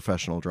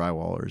professional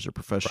drywallers or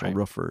professional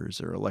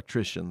roofers or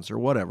electricians or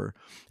whatever.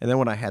 And then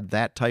when I had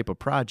that type of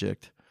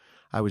project,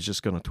 I was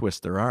just going to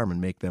twist their arm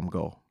and make them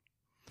go.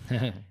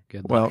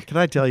 Good Well, luck. can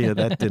I tell you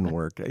that didn't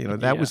work?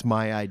 That Yeah. was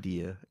my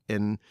idea.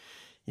 And,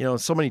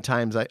 so many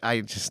times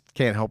I just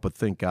can't help but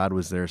think God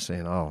was there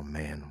saying, oh,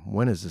 man,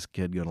 when is this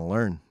kid going to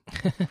learn?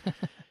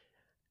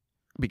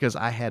 Because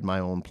I had my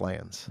own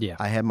plans. Yeah.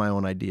 I had my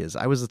own ideas.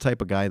 I was the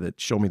type of guy that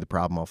show me the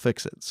problem, I'll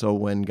fix it. So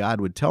when God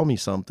would tell me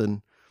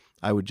something,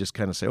 I would just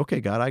kind of say,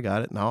 okay, God, I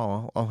got it.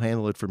 Now I'll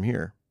handle it from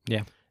here.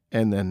 Yeah.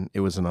 And then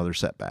it was another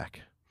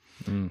setback.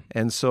 Mm.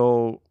 And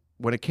so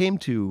when it came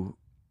to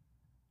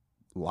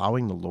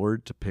allowing the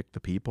Lord to pick the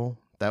people,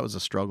 that was a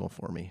struggle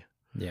for me.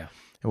 Yeah.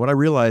 And what I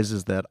realized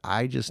is that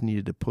I just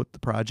needed to put the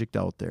project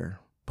out there,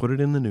 put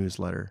it in the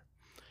newsletter,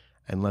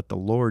 and let the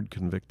Lord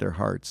convict their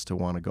hearts to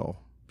want to go.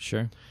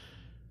 Sure.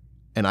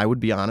 And I would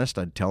be honest,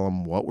 I'd tell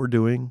them what we're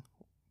doing,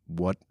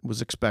 what was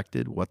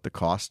expected, what the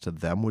cost to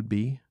them would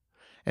be.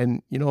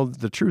 And,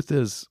 the truth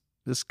is,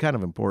 this is kind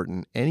of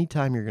important.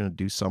 Anytime you're going to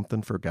do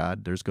something for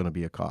God, there's going to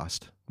be a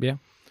cost. Yeah.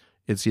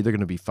 It's either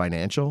going to be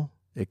financial,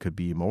 it could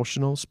be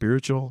emotional,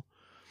 spiritual,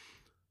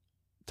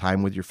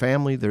 time with your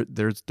family.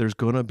 There's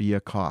going to be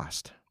a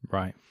cost.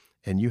 Right.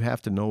 And you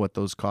have to know what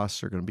those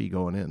costs are going to be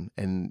going in.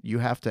 And you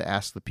have to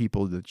ask the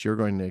people that you're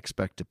going to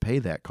expect to pay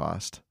that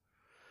cost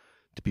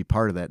to be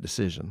part of that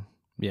decision.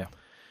 Yeah.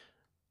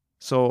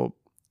 So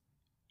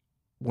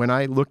when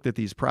I looked at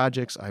these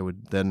projects, I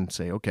would then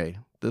say, okay,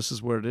 this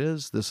is where it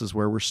is. This is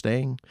where we're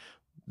staying.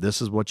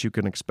 This is what you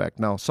can expect.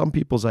 Now, some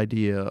people's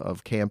idea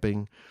of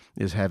camping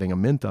is having a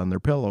mint on their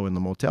pillow in the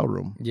motel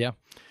room. Yeah.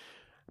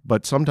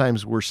 But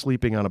sometimes we're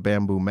sleeping on a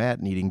bamboo mat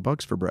and eating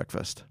bugs for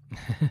breakfast.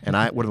 And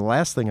one of the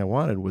last thing I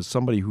wanted was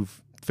somebody who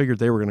figured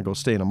they were going to go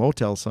stay in a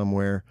motel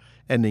somewhere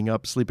ending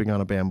up sleeping on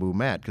a bamboo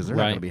mat because they're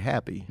not Right. going to be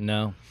happy.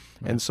 No.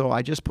 And so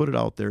I just put it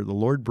out there. The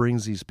Lord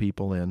brings these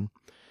people in.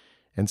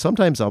 And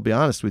sometimes I'll be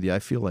honest with you, I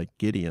feel like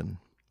Gideon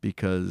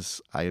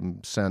because I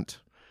am sent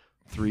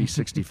 3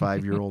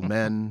 65-year-old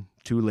men,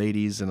 2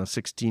 ladies, and a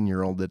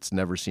 16-year-old that's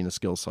never seen a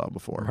skill saw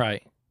before.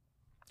 Right.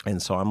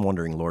 And so I'm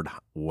wondering, Lord,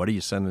 what are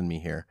you sending me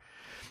here?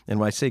 And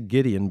when I say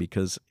Gideon,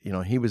 because,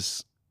 he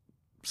was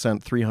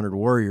sent 300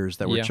 warriors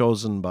that were Yeah.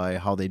 chosen by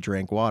how they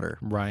drank water.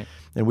 Right.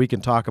 And we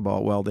can talk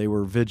about, well, they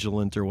were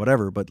vigilant or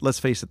whatever, but let's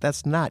face it,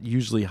 that's not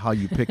usually how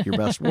you pick your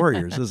best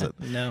warriors, is it?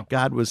 No.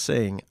 God was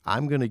saying,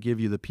 I'm going to give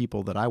you the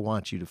people that I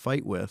want you to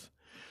fight with,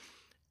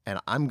 and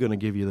I'm going to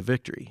give you the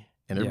victory,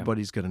 and Yeah.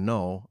 everybody's going to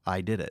know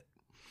I did it.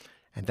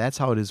 And that's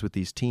how it is with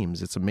these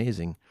teams. It's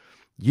amazing.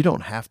 You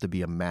don't have to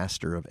be a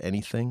master of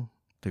anything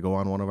to go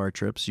on one of our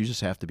trips. You just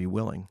have to be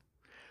willing.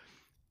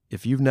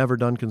 If you've never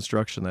done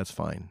construction, that's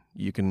fine.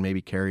 You can maybe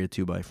carry a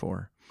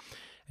 2x4.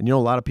 And a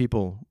lot of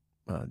people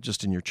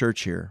just in your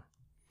church here,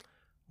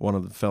 one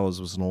of the fellows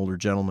was an older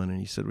gentleman, and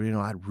he said, well,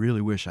 I really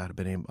wish I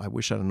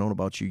wish I'd have known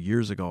about you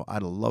years ago.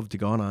 I'd have loved to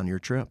gone on your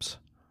trips.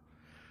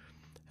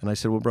 And I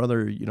said, well,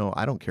 brother,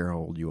 I don't care how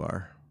old you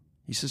are.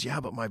 He says,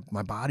 yeah, but my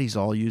body's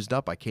all used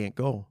up. I can't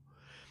go.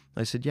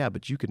 I said, yeah,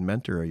 but you can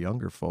mentor a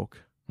younger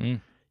folk.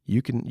 Mm.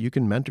 You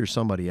can mentor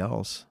somebody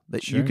else.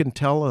 That Sure. You can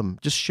tell them,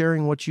 just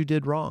sharing what you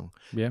did wrong.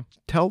 Yeah.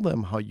 Tell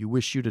them how you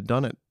wish you'd have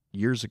done it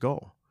years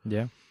ago.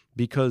 Yeah.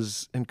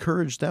 Because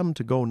encourage them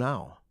to go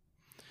now.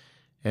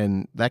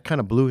 And that kind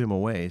of blew him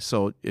away.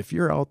 So if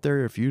you're out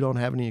there, if you don't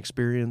have any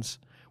experience,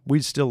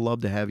 we'd still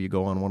love to have you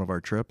go on one of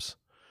our trips.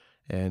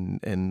 And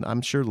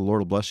I'm sure the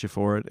Lord will bless you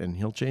for it, and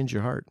He'll change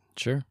your heart.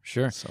 Sure.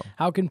 Sure. So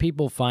How can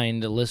people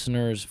find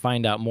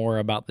out more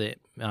about the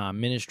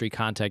ministry,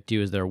 contact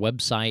you? Is there a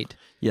website?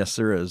 yes,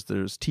 there is.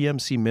 There's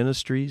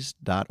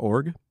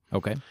tmcministries.org.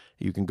 Okay.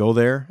 You can go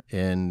there,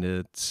 and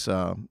it's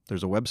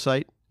there's a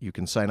website. You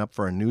can sign up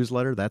for our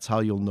newsletter. That's how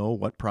you'll know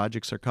what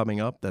projects are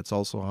coming up. That's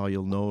also how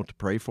you'll know to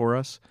pray for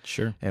us.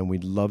 Sure. And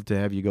we'd love to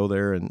have you go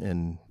there,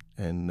 and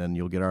then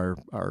you'll get our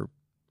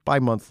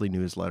bi-monthly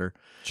newsletter.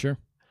 Sure.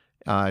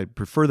 I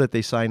prefer that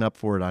they sign up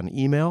for it on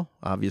email.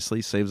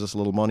 Obviously, saves us a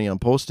little money on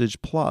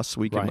postage. Plus,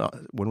 we can Right.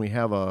 when we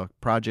have a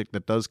project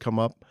that does come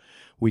up,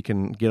 we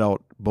can get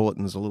out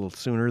bulletins a little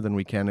sooner than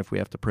we can if we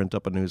have to print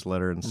up a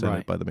newsletter and send Right,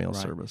 it by the mail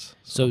right. service.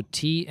 So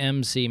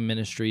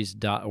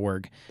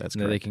tmcministries.org. That's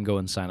and then they correct. can go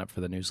and sign up for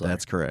the newsletter.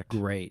 That's correct.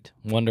 Great.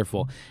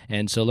 Wonderful.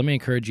 And so let me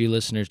encourage you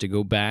listeners to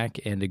go back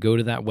and to go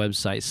to that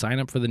website, sign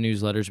up for the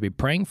newsletters, be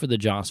praying for the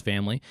Joss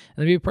family, and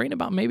then be praying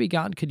about maybe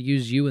God could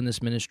use you in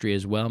this ministry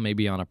as well,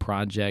 maybe on a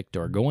project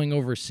or going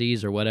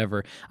overseas or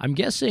whatever. I'm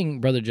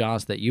guessing, Brother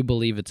Joss, that you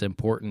believe it's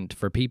important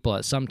for people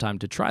at some time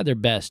to try their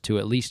best to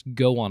at least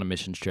go on a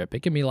missions trip.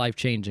 It can be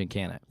life-changing,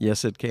 can't it?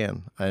 Yes, it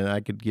can. And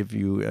I could give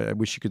you, I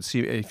wish you could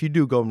see, if you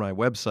do go to my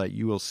website,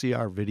 you will see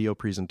our video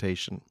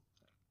presentation.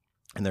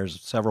 And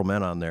there's several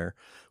men on there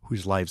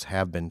whose lives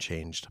have been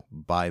changed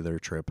by their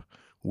trip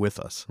with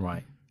us.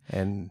 Right.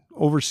 And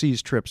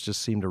overseas trips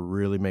just seem to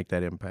really make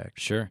that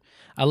impact. Sure.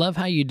 I love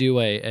how you do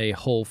a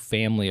whole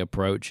family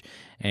approach,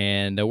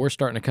 and we're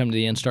starting to come to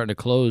the end, starting to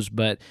close,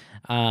 but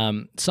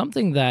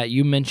something that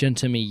you mentioned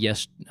to me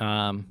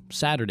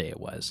Saturday it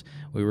was.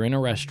 We were in a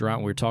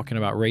restaurant, we were talking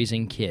about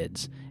raising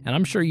kids, and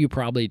I'm sure you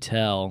probably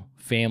tell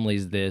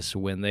families this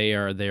when they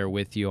are there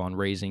with you on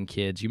raising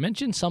kids. You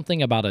mentioned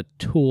something about a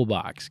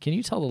toolbox. Can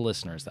you tell the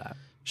listeners that?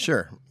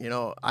 Sure.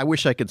 I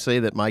wish I could say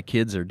that my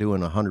kids are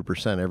doing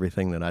 100%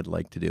 everything that I'd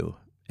like to do.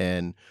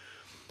 And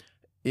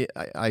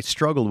I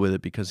struggled with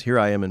it because here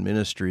I am in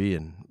ministry,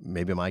 and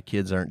maybe my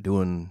kids aren't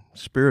doing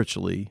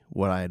spiritually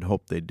what I had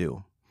hoped they'd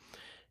do.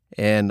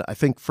 And I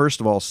think,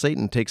 first of all,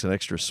 Satan takes an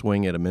extra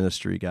swing at a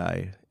ministry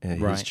guy and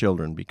his Right.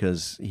 children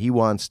because he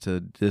wants to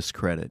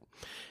discredit.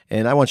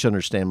 And I want you to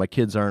understand, my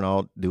kids aren't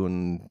out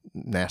doing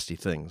nasty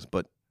things,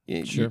 but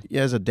Sure.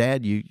 as a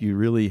dad, you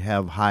really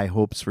have high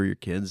hopes for your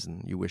kids,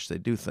 and you wish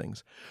they'd do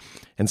things.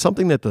 And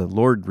something that the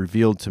Lord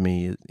revealed to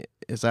me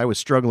as I was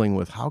struggling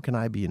with how can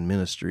I be in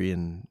ministry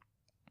and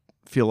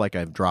feel like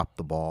I've dropped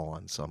the ball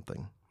on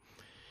something.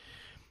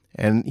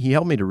 And he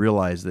helped me to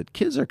realize that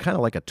kids are kind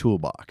of like a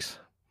toolbox.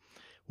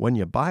 When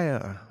you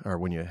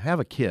when you have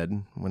a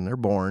kid, when they're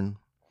born,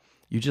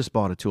 you just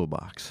bought a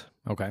toolbox.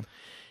 Okay.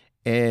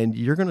 And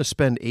you're going to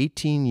spend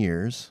 18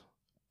 years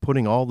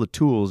putting all the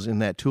tools in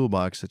that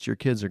toolbox that your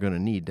kids are going to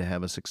need to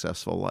have a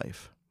successful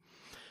life.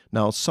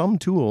 Now, some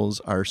tools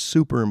are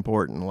super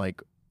important,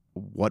 like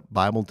what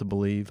Bible to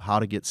believe, how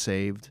to get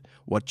saved,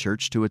 what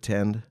church to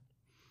attend.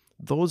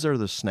 Those are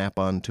the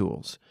snap-on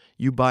tools.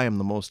 You buy them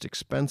the most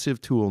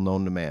expensive tool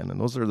known to man, and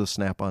those are the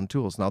snap-on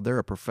tools. Now, they're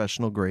a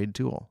professional grade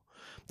tool.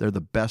 They're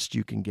the best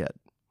you can get.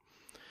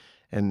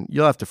 And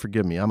you'll have to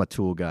forgive me. I'm a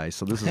tool guy,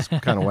 so this is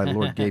kind of why the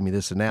Lord gave me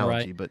this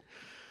analogy. Right.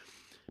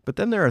 But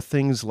then there are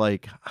things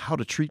like how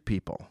to treat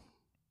people,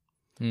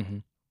 Mm-hmm.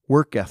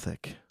 work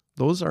ethic.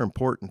 Those are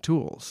important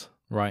tools.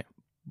 Right.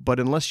 But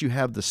unless you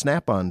have the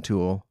snap-on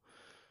tool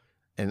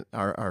and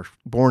are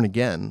born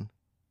again,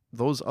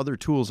 those other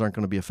tools aren't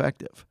going to be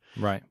effective.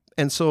 Right.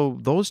 And so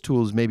those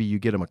tools, maybe you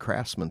get them a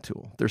Craftsman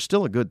tool. They're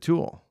still a good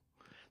tool.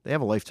 They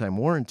have a lifetime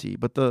warranty,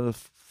 but the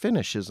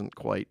finish isn't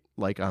quite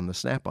like on the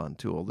snap-on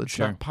tool. It's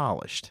Sure. not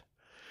polished.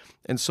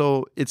 And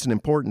so it's an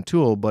important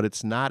tool, but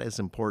it's not as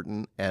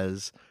important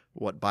as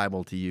what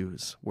Bible to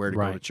use, where to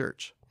go to Right.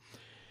 church.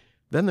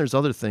 Then there's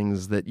other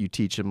things that you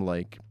teach them,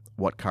 like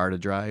what car to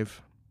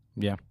drive,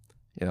 Yeah.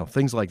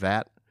 things like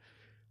that.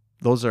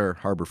 Those are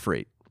Harbor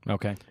Freight.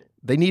 Okay.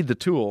 They need the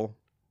tool,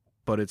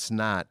 but it's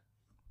not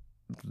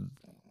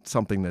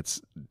something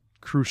that's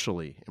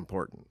crucially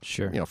important.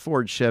 Sure.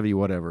 Ford, Chevy,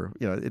 whatever,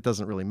 it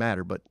doesn't really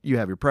matter, but you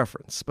have your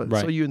preference. But so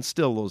Right. you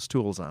instill those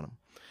tools on them.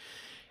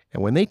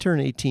 And when they turn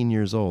 18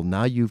 years old,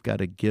 now you've got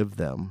to give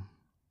them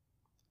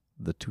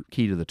the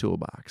key to the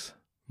toolbox,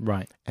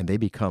 Right. and they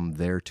become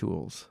their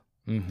tools.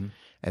 Mm-hmm.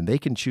 And they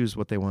can choose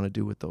what they want to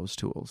do with those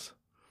tools.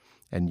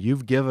 And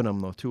you've given them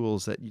the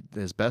tools that,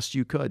 as best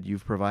you could,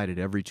 you've provided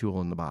every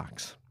tool in the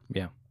box.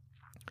 Yeah.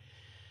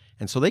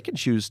 And so they can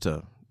choose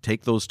to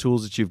take those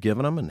tools that you've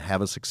given them and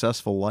have a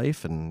successful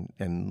life and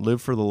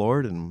live for the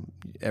Lord, and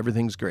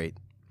everything's great.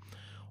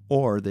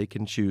 Or they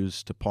can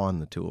choose to pawn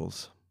the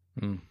tools.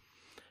 Mm.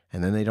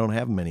 And then they don't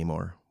have them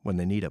anymore when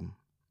they need them.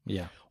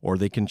 Yeah. Or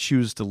they can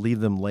choose to leave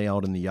them lay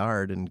out in the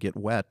yard and get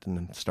wet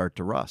and start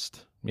to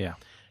rust. Yeah.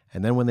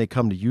 And then when they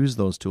come to use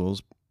those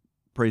tools,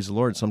 praise the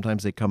Lord,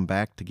 sometimes they come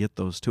back to get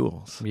those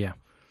tools. Yeah.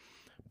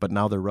 But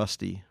now they're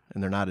rusty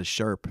and they're not as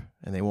sharp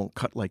and they won't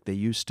cut like they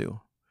used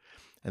to.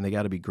 And they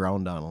got to be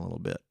ground on a little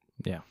bit.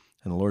 Yeah.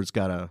 And the Lord's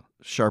got to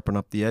sharpen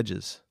up the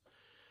edges.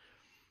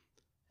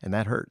 And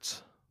that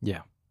hurts.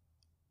 Yeah.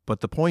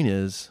 But the point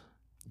is,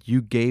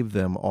 you gave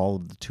them all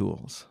of the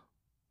tools.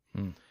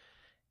 Mm.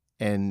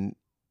 And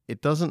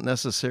it doesn't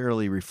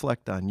necessarily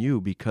reflect on you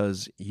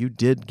because you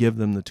did give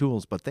them the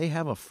tools, but they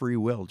have a free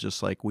will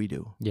just like we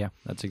do. Yeah.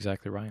 That's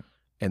exactly right.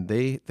 And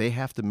they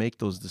have to make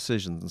those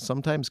decisions. And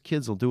sometimes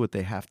kids will do what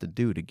they have to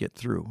do to get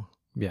through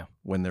Yeah.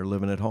 when they're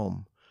living at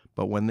home.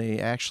 But when they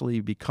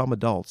actually become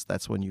adults,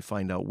 that's when you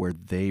find out where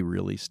they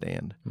really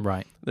stand.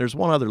 Right. There's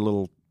one other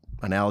little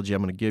analogy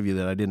I'm going to give you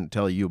that I didn't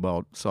tell you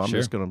about, so I'm Sure.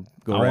 just going to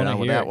go I right want to on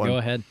with hear that it. one. Go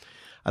ahead.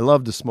 I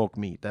love to smoke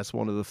meat. That's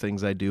one of the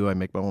things I do. I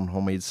make my own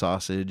homemade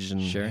sausage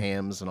and Sure.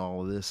 hams and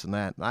all of this and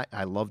that.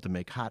 I love to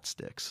make hot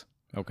sticks,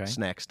 Okay.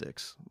 snack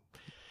sticks.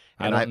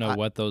 I And don't know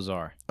what those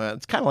are.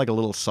 It's kind of like a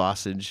little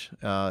sausage.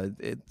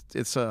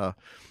 It's a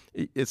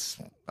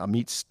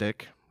meat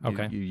stick.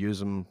 Okay. You use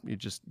them. You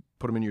just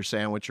put them in your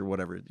sandwich or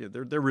whatever. Yeah,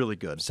 they're really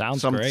good.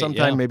 Sounds great,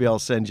 Sometime yeah. maybe I'll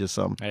send you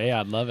some. Hey,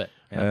 I'd love it.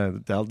 Yeah.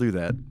 I'll do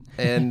that.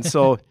 And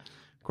so,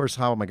 of course,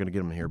 how am I going to get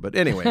them here? But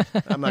anyway,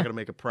 I'm not going to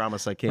make a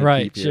promise I can't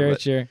Right. keep here.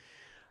 Sure.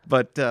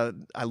 But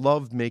I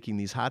love making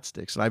these hot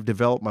sticks, and I've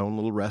developed my own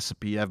little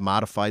recipe. I've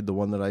modified the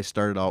one that I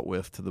started out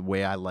with to the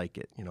way I like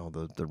it.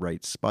 The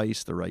right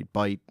spice, the right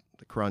bite,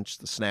 the crunch,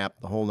 the snap,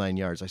 the whole 9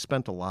 yards. I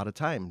spent a lot of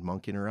time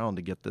monkeying around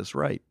to get this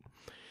right.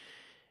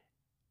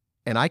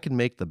 And I can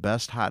make the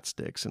best hot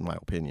sticks, in my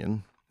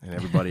opinion, and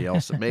everybody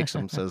else that makes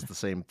them says the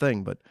same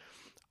thing. But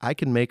I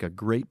can make a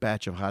great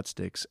batch of hot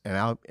sticks,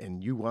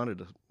 and you wanted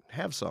to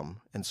have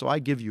some. And so I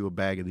give you a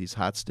bag of these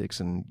hot sticks,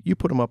 and you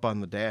put them up on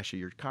the dash of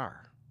your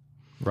car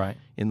Right.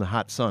 in the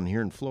hot sun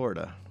here in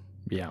Florida.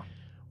 Yeah.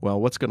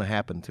 Well, what's going to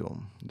happen to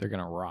them? They're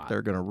going to rot.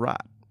 They're going to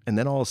rot. And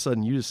then all of a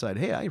sudden you decide,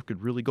 hey, I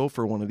could really go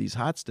for one of these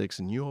hot sticks,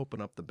 and you open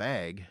up the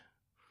bag,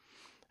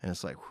 and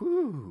it's like,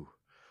 whew,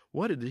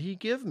 what did he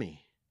give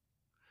me?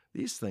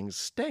 These things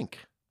stink.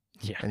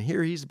 Yeah. And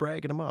here he's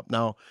bragging them up.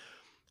 Now,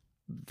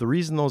 the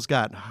reason those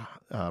got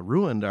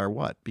ruined are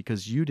what?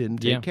 Because you didn't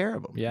take care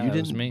of them. Yeah, you that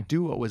was didn't me.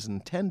 do what was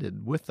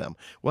intended with them.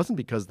 It wasn't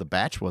because the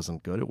batch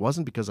wasn't good. It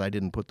wasn't because I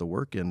didn't put the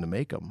work in to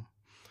make them.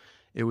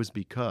 It was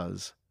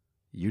because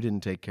you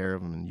didn't take care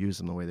of them and use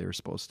them the way they were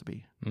supposed to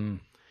be.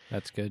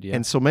 That's good, yeah.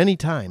 And so many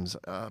times,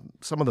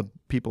 some of the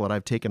people that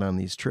I've taken on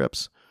these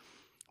trips,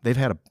 they've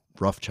had a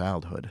rough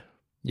childhood.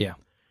 Yeah.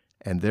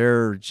 And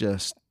they're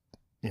just,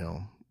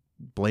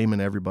 blaming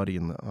everybody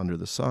under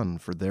the sun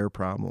for their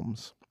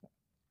problems.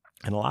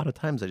 And a lot of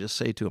times I just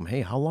say to them,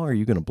 hey, how long are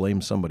you going to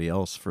blame somebody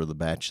else for the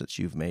batch that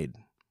you've made?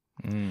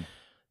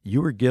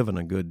 You were given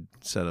a good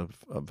set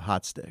of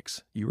hot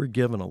sticks. You were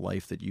given a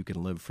life that you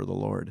can live for the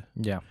Lord.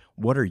 Yeah.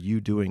 What are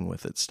you doing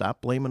with it?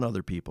 Stop blaming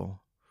other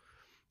people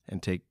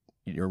and take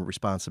your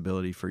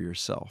responsibility for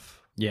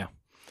yourself. Yeah.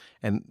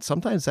 And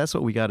sometimes that's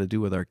what we got to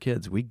do with our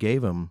kids. We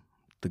gave them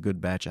the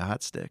good batch of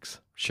hot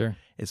sticks. Sure.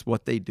 It's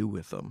what they do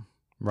with them.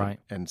 Right.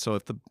 And so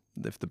if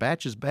the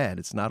batch is bad,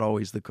 it's not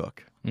always the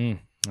cook.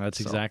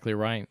 That's exactly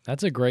right.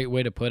 That's a great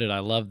way to put it. I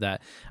love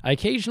that. I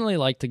occasionally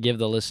like to give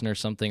the listener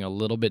something a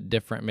little bit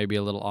different, maybe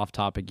a little off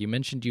topic. You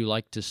mentioned you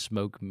like to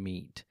smoke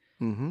meat.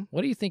 Mm-hmm.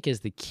 What do you think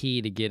is the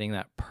key to getting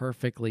that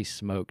perfectly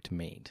smoked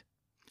meat?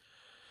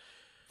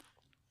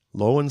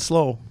 Low and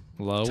slow.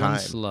 Low time.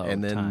 and slow.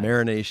 And then time.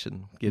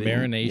 marination.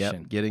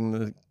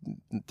 Marination.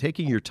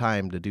 Taking your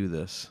time to do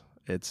this.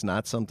 It's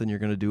not something you're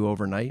going to do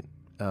overnight.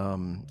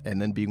 And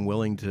then being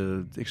willing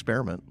to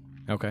experiment.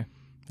 Okay.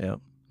 Yeah.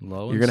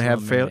 Low you're and gonna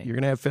have slow you're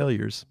gonna have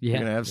failures. Yeah, You're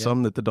gonna have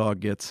some that the dog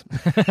gets.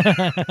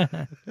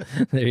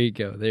 There you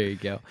go. There you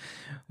go.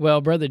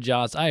 Well, Brother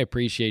Joss, I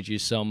appreciate you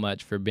so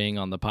much for being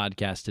on the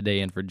podcast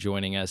today and for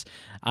joining us.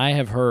 I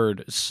have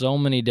heard so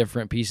many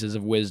different pieces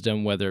of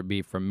wisdom, whether it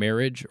be from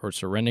marriage or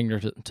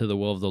surrendering to the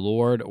will of the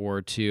Lord,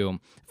 or to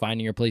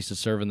finding your place to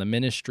serve in the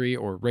ministry,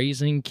 or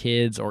raising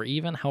kids, or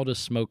even how to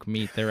smoke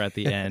meat there at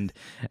the end.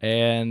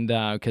 And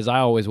because I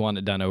always want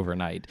it done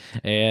overnight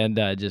and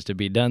just to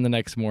be done the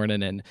next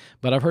morning.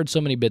 But I've heard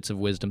so many bits of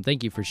wisdom.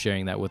 Thank you for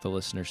sharing that with the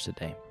listeners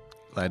today.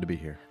 Glad to be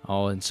here.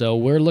 Oh, and so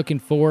we're looking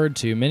forward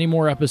to many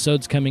more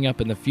episodes coming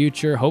up in the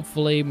future.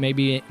 Hopefully,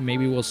 maybe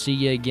we'll see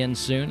you again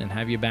soon and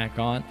have you back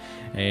on.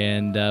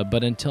 And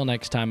but until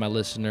next time, my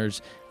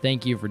listeners,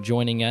 thank you for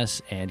joining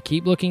us, and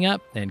keep looking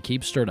up and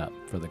keep stirred up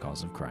for the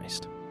cause of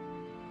Christ.